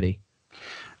productivity.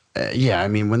 I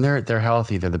mean, when they're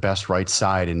healthy, they're the best right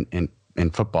side in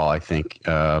football, I think.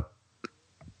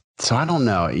 So I don't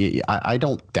know. I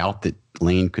don't doubt that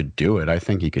Lane could do it. I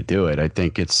think he could do it. I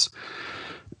think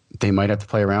they might have to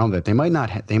play around with it. They might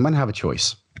not. They might have a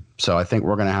choice. So I think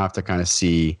we're going to have to kind of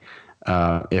see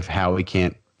if Howie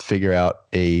can't figure out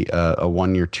a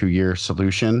 1 year, 2 year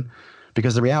solution,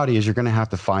 because the reality is you're going to have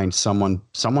to find someone.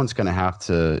 Someone's going to have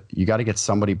to. You got to get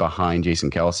somebody behind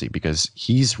Jason Kelsey because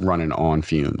he's running on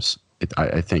fumes.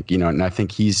 I think and I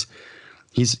think he's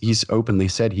openly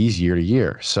said he's year to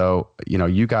year. So,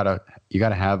 you gotta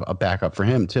have a backup for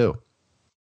him too.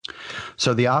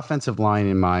 So the offensive line,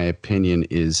 in my opinion,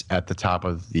 is at the top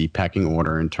of the pecking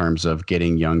order in terms of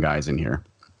getting young guys in here.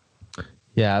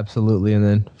 Yeah, absolutely. And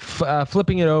then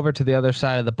flipping it over to the other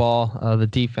side of the ball, the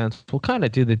defense. We'll kind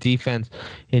of do the defense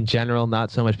in general,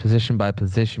 not so much position by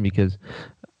position, because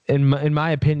in my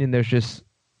opinion, there's just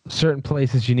certain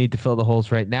places you need to fill the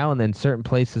holes right now, and then certain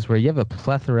places where you have a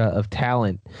plethora of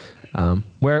talent,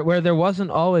 where there wasn't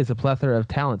always a plethora of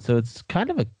talent. So it's kind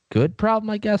of a good problem,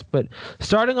 I guess. But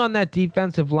starting on that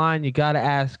defensive line, you got to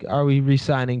ask, are we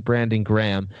re-signing Brandon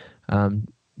Graham?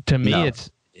 To me, no.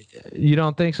 You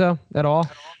don't think so at all?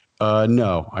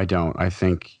 No, I don't. I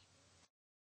think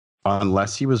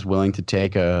unless he was willing to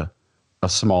take a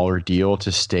smaller deal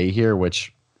to stay here,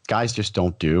 which guys just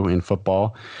don't do in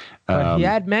football. He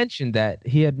had mentioned that.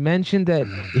 He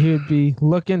would be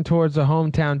looking towards a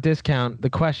hometown discount. The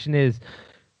question is,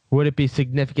 would it be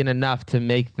significant enough to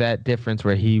make that difference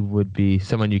where he would be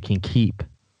someone you can keep?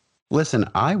 Listen,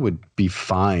 I would be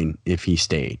fine if he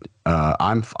stayed.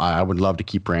 I would love to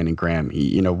keep Brandon Graham.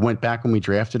 He, went back when we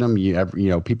drafted him.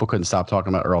 People couldn't stop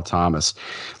talking about Earl Thomas.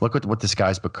 Look what this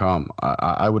guy's become.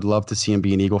 I would love to see him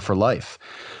be an Eagle for life.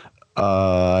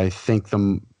 I think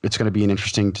it's going to be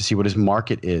interesting to see what his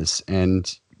market is.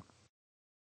 And,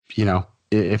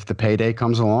 if the payday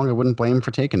comes along, I wouldn't blame him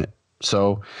for taking it.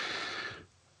 So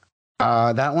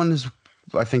that one is,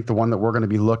 I think, the one that we're going to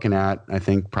be looking at, I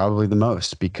think, probably the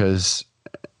most, because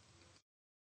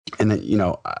And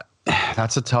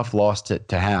that's a tough loss to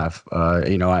have.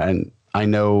 And I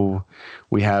know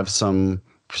we have some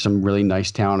really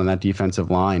nice talent on that defensive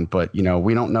line, but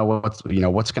we don't know what's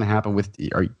going to happen with.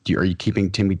 Are you keeping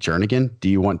Timmy Jernigan? Do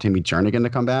you want Timmy Jernigan to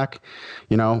come back?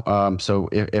 So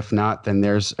if not, then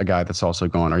there's a guy that's also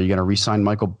gone. Are you going to re-sign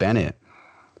Michael Bennett?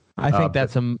 I think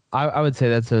I would say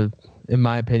that's in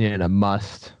my opinion, a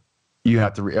must. You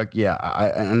have to,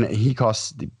 and he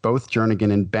costs both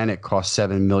Jernigan and Bennett cost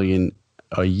 $7 million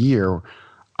a year.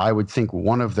 I would think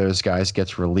one of those guys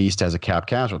gets released as a cap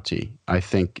casualty. I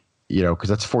think, because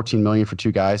that's $14 million for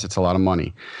two guys. It's a lot of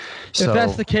money. So, if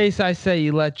that's the case, I say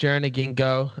you let Jernigan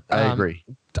go. I agree.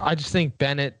 I just think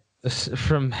Bennett,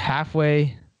 from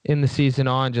halfway in the season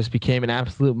on, just became an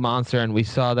absolute monster, and we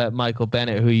saw that Michael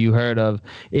Bennett, who you heard of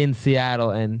in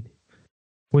Seattle, and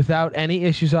without any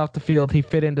issues off the field, he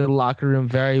fit into the locker room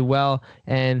very well,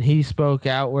 and he spoke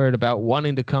outward about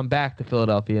wanting to come back to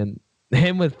Philadelphia. And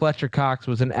him with Fletcher Cox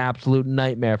was an absolute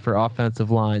nightmare for offensive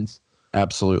lines.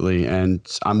 Absolutely, and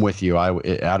I'm with you.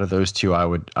 Out of those two, I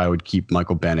would keep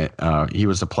Michael Bennett. He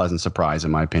was a pleasant surprise,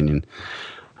 in my opinion.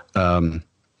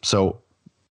 So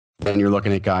then you're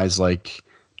looking at guys like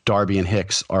Darby and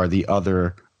Hicks are the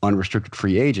other unrestricted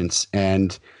free agents,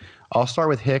 and I'll start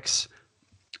with Hicks.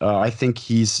 I think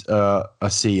he's a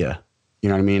see ya. You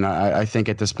know what I mean? I think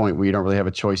at this point we don't really have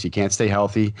a choice. He can't stay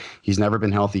healthy. He's never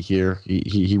been healthy here.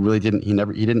 He really didn't. He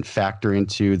didn't factor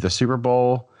into the Super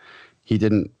Bowl. He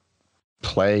didn't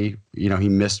play. He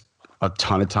missed a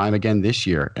ton of time again this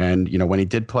year. And when he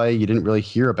did play, you didn't really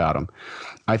hear about him.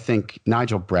 I think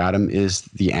Nigel Bradham is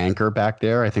the anchor back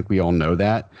there. I think we all know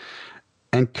that.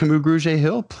 And Camus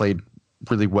Grugier-Hill played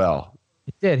really well.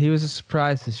 He did. He was a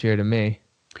surprise this year to me.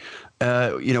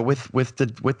 With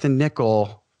the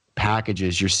nickel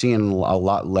packages, you're seeing a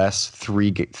lot less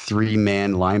three-man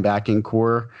linebacking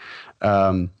core.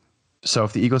 So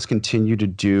if the Eagles continue to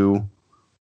do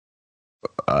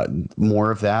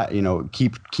more of that,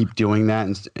 keep doing that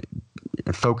and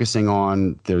focusing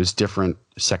on those different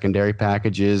secondary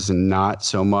packages and not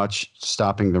so much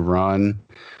stopping the run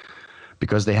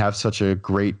because they have such a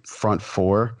great front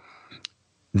four,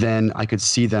 then I could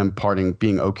see them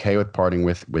being okay with parting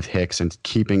with Hicks and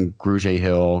keeping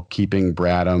Grugier-Hill, keeping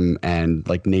Bradham, and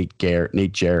like Nate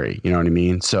Jerry. You know what I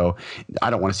mean? So I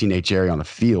don't want to see Nate Jerry on the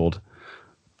field.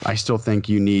 I still think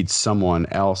you need someone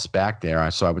else back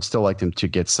there. So I would still like them to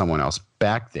get someone else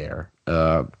back there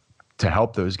to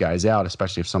help those guys out,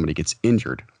 especially if somebody gets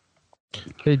injured.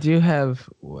 They do have,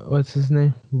 what's his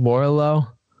name? Warlow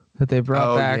that they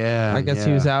brought back. Yeah, I guess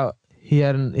he was out. He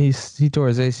tore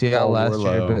his ACL last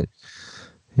year, but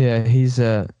yeah,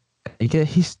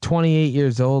 he's 28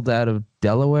 years old out of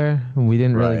Delaware, and we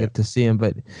didn't really get to see him,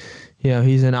 but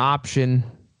he's an option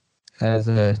as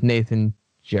a Nathan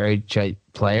Jerry type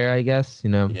player, I guess.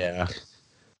 Yeah.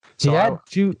 So he had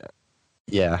two.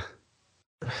 Yeah.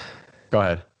 Go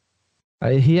ahead.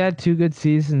 He had 2 good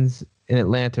seasons in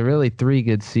Atlanta, really 3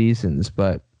 good seasons,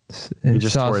 but he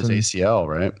just tore his ACL,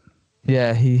 right?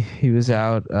 Yeah, he was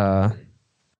out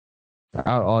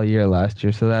all year last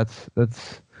year, so that's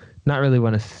not really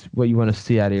what you want to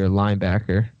see out of your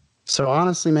linebacker. So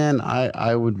honestly, man,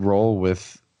 I would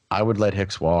let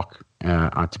Hicks walk,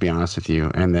 to be honest with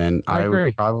you, and then I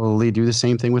would probably do the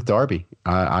same thing with Darby.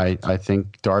 I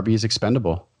think Darby is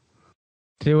expendable.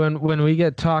 See, when we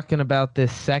get talking about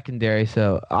this secondary,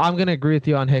 so I'm gonna agree with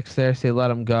you on Hicks there. Say let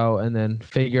him go, and then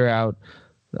figure out.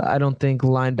 I don't think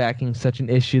linebacking is such an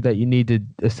issue that you need to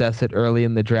assess it early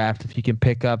in the draft. If you can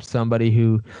pick up somebody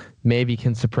who maybe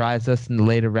can surprise us in the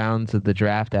later rounds of the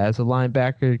draft as a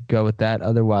linebacker, go with that.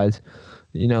 Otherwise,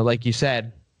 like you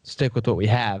said, stick with what we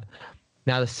have.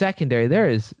 Now, the secondary, there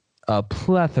is a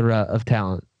plethora of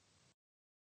talent.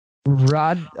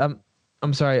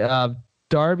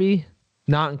 Darby,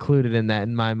 not included in that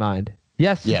in my mind.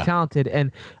 Yes, he's talented,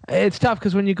 and it's tough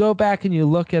because when you go back and you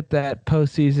look at that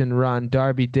postseason run,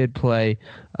 Darby did play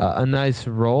a nice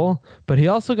role, but he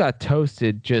also got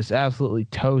toasted, just absolutely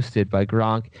toasted by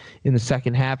Gronk in the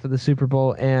second half of the Super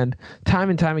Bowl, and time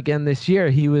again this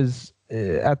year, he was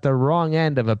at the wrong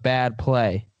end of a bad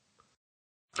play.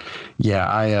 Yeah,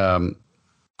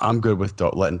 I'm good with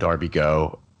letting Darby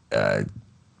go.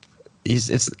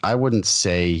 I wouldn't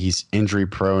say he's injury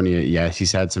prone. Yes,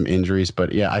 he's had some injuries,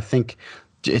 but yeah, I think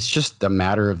it's just a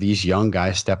matter of these young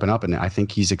guys stepping up, and I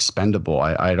think he's expendable.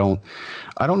 I don't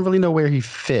really know where he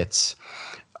fits.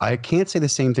 I can't say the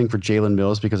same thing for Jalen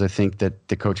Mills because I think that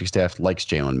the coaching staff likes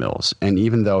Jalen Mills, and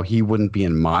even though he wouldn't be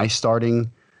in my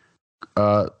starting,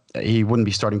 he wouldn't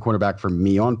be starting quarterback for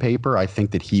me on paper. I think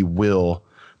that he will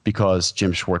because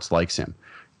Jim Schwartz likes him.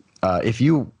 If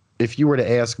you if you were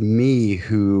to ask me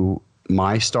who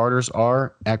my starters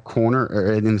are at corner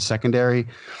or in the secondary,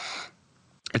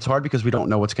 it's hard because we don't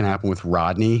know what's going to happen with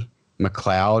Rodney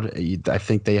McLeod. I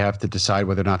think they have to decide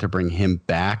whether or not to bring him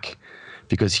back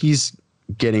because he's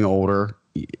getting older.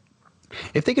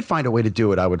 If they could find a way to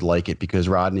do it, I would like it because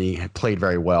Rodney played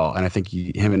very well, and I think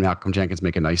him and Malcolm Jenkins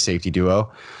make a nice safety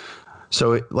duo.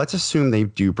 So let's assume they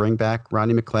do bring back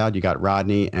Rodney McLeod. You got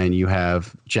Rodney, and you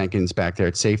have Jenkins back there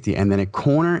at safety, and then at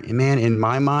corner, man, in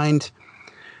my mind,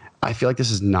 I feel like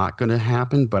this is not going to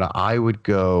happen, but I would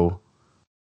go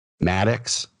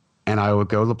Maddox, and I would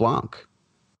go LeBlanc.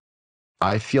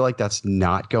 I feel like that's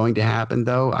not going to happen,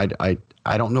 though.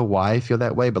 I don't know why I feel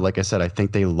that way, but like I said, I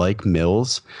think they like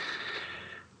Mills.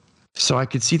 So I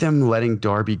could see them letting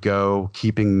Darby go,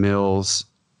 keeping Mills,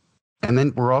 and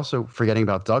then we're also forgetting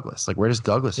about Douglas. Like, where does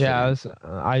Douglas fit? Yeah,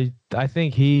 I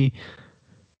think he,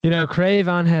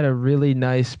 Cravon had a really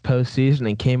nice postseason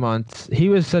and came on. He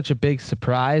was such a big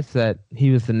surprise that he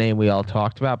was the name we all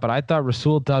talked about. But I thought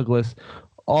Rasul Douglas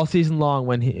all season long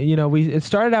when it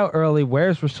started out early.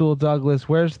 Where's Rasul Douglas?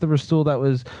 Where's the Rasul that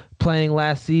was playing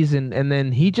last season? And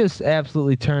then he just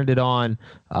absolutely turned it on.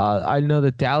 I know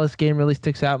the Dallas game really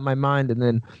sticks out in my mind. And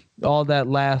then all that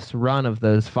last run of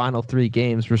those final 3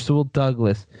 games, Rasul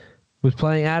Douglas was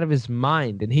playing out of his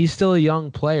mind, and he's still a young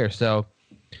player. So,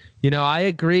 I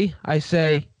agree. I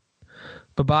say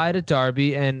bye-bye to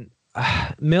Darby, and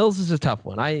Mills is a tough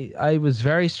one. I was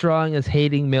very strong as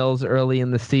hating Mills early in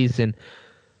the season,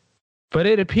 but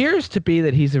it appears to be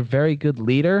that he's a very good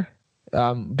leader.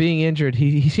 Being injured,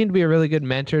 he seemed to be a really good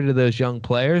mentor to those young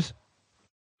players.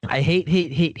 I hate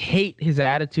his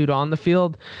attitude on the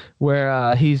field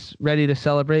where he's ready to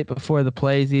celebrate before the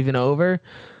play's even over.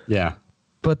 Yeah.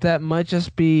 But that might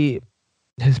just be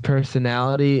his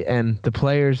personality, and the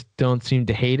players don't seem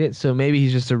to hate it. So maybe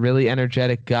he's just a really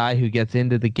energetic guy who gets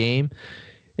into the game.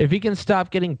 If he can stop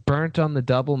getting burnt on the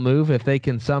double move, if they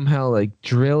can somehow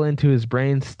drill into his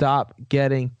brain, stop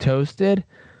getting toasted,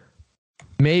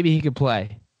 maybe he could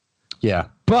play. Yeah.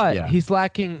 But he's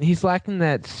lacking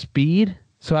that speed.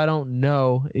 So I don't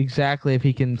know exactly if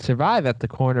he can survive at the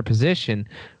corner position,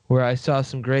 where I saw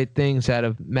some great things out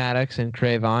of Maddox and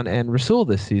Cravon and Rasul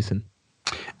this season.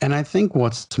 And I think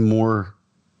what's more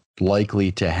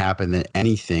likely to happen than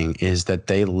anything is that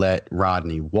they let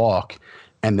Rodney walk,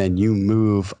 and then you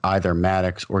move either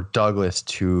Maddox or Douglas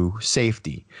to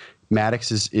safety.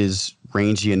 Maddox is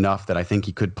rangy enough that I think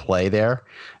he could play there,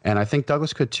 and I think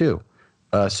Douglas could too.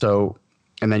 And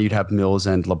then you'd have Mills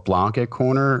and LeBlanc at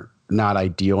corner. Not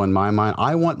ideal in my mind.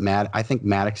 I think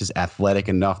Maddox is athletic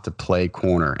enough to play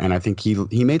corner, and I think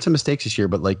he made some mistakes this year,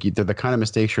 but they're the kind of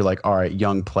mistakes you're like, all right,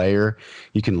 young player,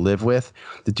 you can live with.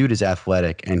 The dude is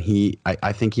athletic, and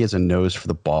I think he has a nose for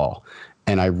the ball,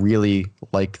 and I really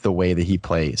like the way that he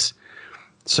plays.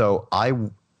 So I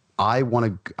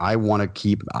want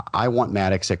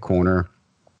Maddox at corner.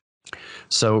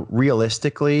 So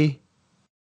realistically,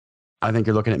 I think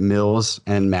you're looking at Mills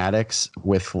and Maddox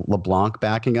with LeBlanc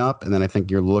backing up, and then I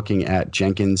think you're looking at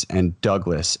Jenkins and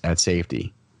Douglas at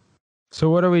safety. So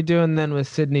what are we doing then with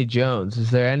Sidney Jones?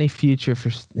 Is there any future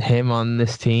for him on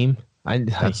this team?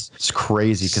 It's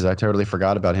crazy because I totally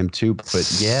forgot about him too.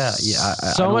 But yeah,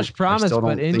 so much promise,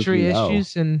 but injury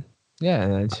issues and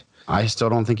I still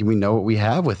don't think we know what we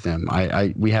have with him.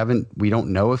 We don't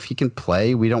know if he can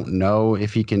play. We don't know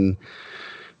if he can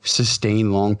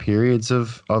sustain long periods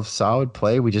of solid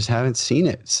play. We just haven't seen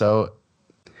it. So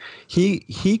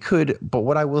he could, but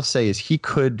what I will say is he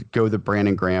could go the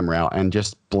Brandon Graham route and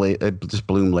just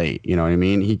bloom late. You know what I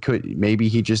mean? Maybe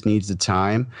he just needs the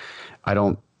time.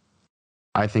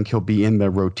 I think he'll be in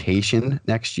the rotation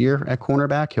next year at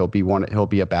cornerback. He'll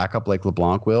be a backup like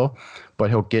LeBlanc will, but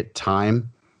he'll get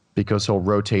time because he'll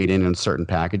rotate in certain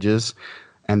packages,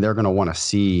 and they're going to want to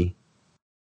see.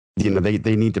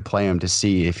 They need to play him to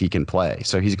see if he can play.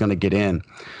 So he's going to get in.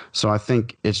 So I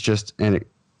think it's just,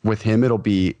 with him, it'll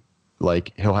be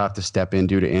like he'll have to step in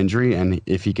due to injury, and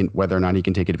if he can, whether or not he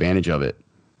can take advantage of it.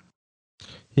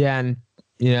 Yeah, and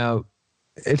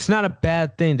it's not a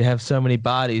bad thing to have so many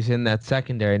bodies in that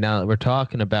secondary now that we're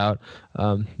talking about.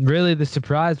 Really, the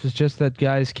surprise was just that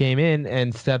guys came in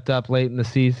and stepped up late in the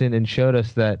season and showed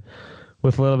us that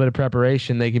with a little bit of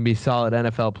preparation, they can be solid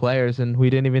NFL players. And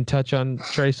we didn't even touch on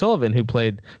Trey Sullivan, who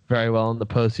played very well in the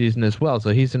postseason as well.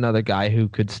 So he's another guy who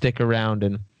could stick around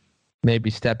and maybe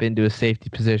step into a safety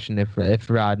position if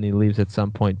Rodney leaves at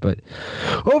some point. But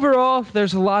overall,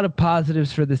 there's a lot of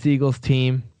positives for this Eagles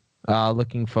team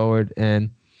looking forward.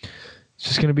 And it's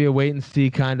just going to be a wait and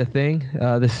see kind of thing.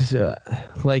 This is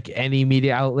like any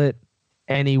media outlet.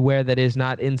 anywhere that is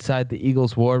not inside the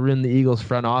Eagles war room, the Eagles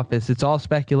front office. It's all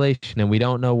speculation, and we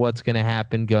don't know what's going to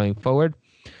happen going forward.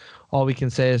 All we can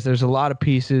say is there's a lot of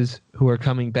pieces who are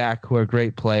coming back who are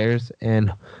great players,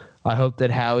 and I hope that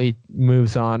Howie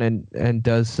moves on and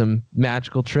does some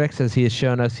magical tricks, as he has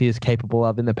shown us he is capable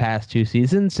of in the past 2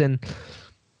 seasons, and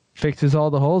fixes all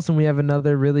the holes, and we have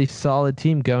another really solid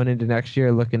team going into next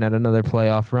year looking at another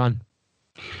playoff run.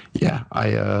 Yeah,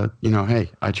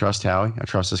 hey, I trust Howie. I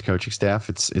trust his coaching staff.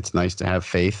 It's nice to have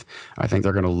faith. I think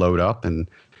they're going to load up and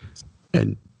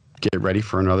get ready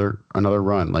for another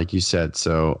run, like you said.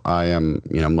 So I'm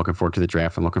looking forward to the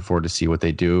draft. I'm looking forward to see what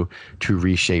they do to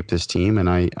reshape this team, and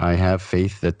I have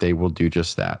faith that they will do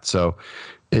just that. So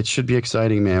it should be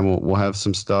exciting, man. We'll have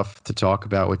some stuff to talk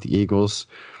about with the Eagles.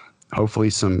 Hopefully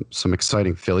some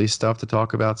exciting Phillies stuff to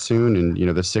talk about soon. And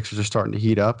the Sixers are starting to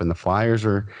heat up, and the Flyers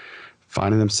are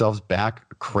finding themselves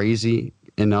back crazy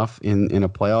enough in a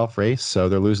playoff race. So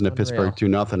they're losing to Pittsburgh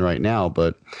 2-0 right now.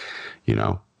 But,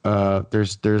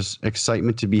 there's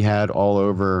excitement to be had all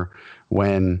over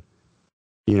when,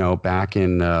 back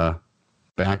in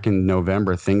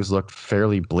November, things looked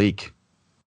fairly bleak.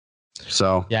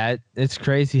 So, yeah, it's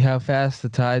crazy how fast the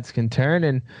tides can turn.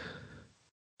 And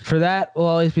for that, we'll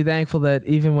always be thankful that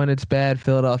even when it's bad,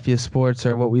 Philadelphia sports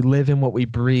are what we live in, what we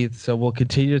breathe. So we'll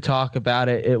continue to talk about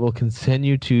it. It will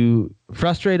continue to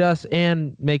frustrate us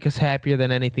and make us happier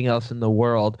than anything else in the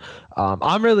world.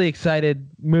 I'm really excited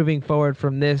moving forward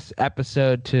from this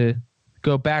episode to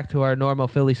go back to our normal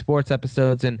Philly sports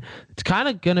episodes. And it's kind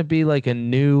of going to be like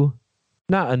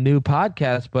not a new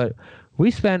podcast, but we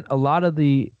spent a lot of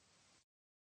the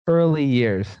early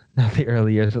years, not the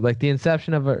early years, but like the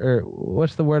inception of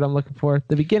what's the word I'm looking for?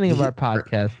 The beginning of our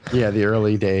podcast. Yeah, the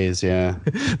early days, yeah.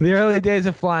 The early days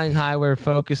of Flying High were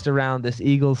focused around this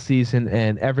Eagles season,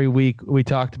 and every week we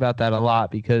talked about that a lot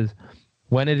because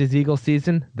when it is Eagles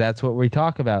season, that's what we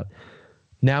talk about.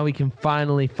 Now we can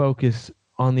finally focus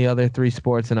on the other 3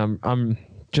 sports, and I'm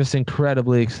just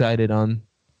incredibly excited on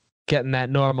getting that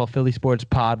normal Philly sports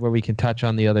pod where we can touch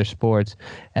on the other sports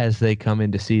as they come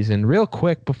into season. Real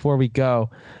quick before we go,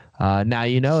 now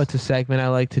it's a segment I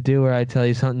like to do where I tell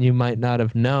you something you might not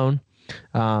have known.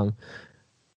 I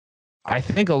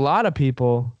think a lot of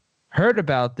people heard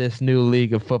about this new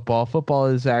league of football. Football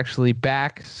is actually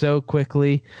back so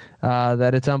quickly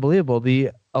that it's unbelievable.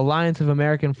 The Alliance of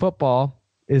American Football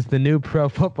is the new pro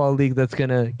football league that's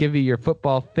going to give you your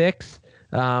football fix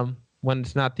when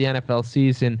it's not the NFL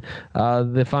season.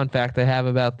 The fun fact I have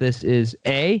about this is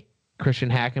Christian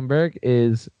Hackenberg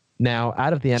is now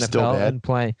out of the NFL and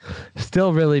playing.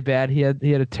 Still really bad. He had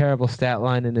a terrible stat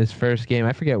line in his first game.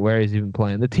 I forget where he's even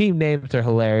playing. The team names are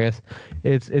hilarious.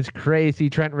 It's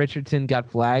crazy. Trent Richardson got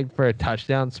flagged for a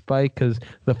touchdown spike because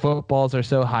the footballs are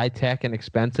so high tech and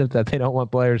expensive that they don't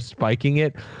want players spiking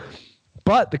it.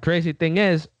 But the crazy thing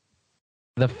is,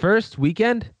 the first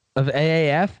weekend of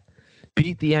AAF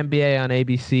beat the NBA on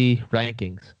ABC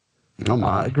rankings. Oh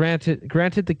my!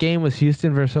 Granted, the game was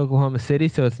Houston versus Oklahoma City,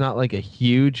 so it's not like a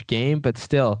huge game, but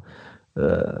still,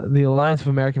 the Alliance of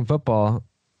American Football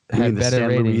had better San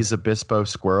ratings. Luis Obispo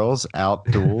Squirrels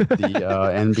outdueled the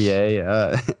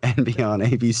NBA on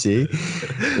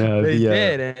ABC. They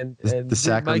did, and the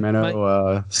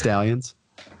Sacramento Stallions.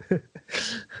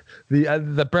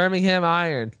 The Birmingham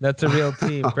Iron. That's a real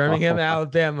team. Birmingham,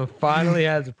 Alabama finally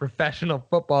has a professional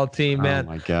football team, man. Oh,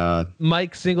 my God.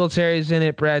 Mike Singletary's in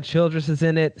it. Brad Childress is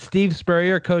in it. Steve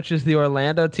Spurrier coaches the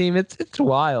Orlando team. It's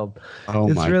wild. Oh,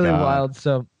 my God. It's really wild.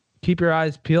 So keep your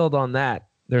eyes peeled on that.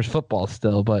 There's football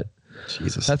still, but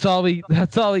Jesus. That's all we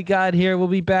got here. We'll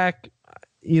be back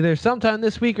either sometime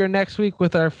this week or next week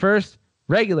with our first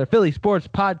regular Philly sports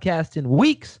podcast in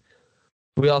weeks.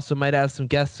 We also might have some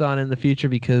guests on in the future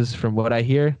because from what I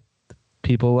hear,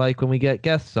 people like when we get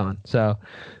guests on. So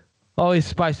always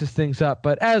spices things up.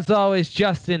 But as always,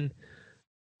 Justin,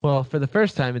 well, for the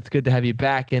first time, it's good to have you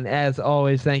back. And as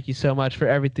always, thank you so much for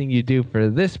everything you do for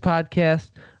this podcast.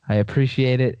 I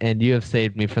appreciate it. And you have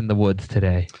saved me from the woods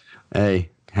today. Hey,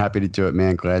 happy to do it,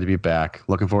 man. Glad to be back.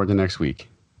 Looking forward to next week.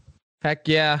 Heck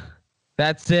yeah.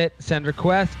 That's it. Send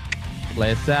requests.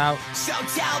 Play us out. So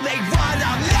tell me what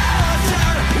I'm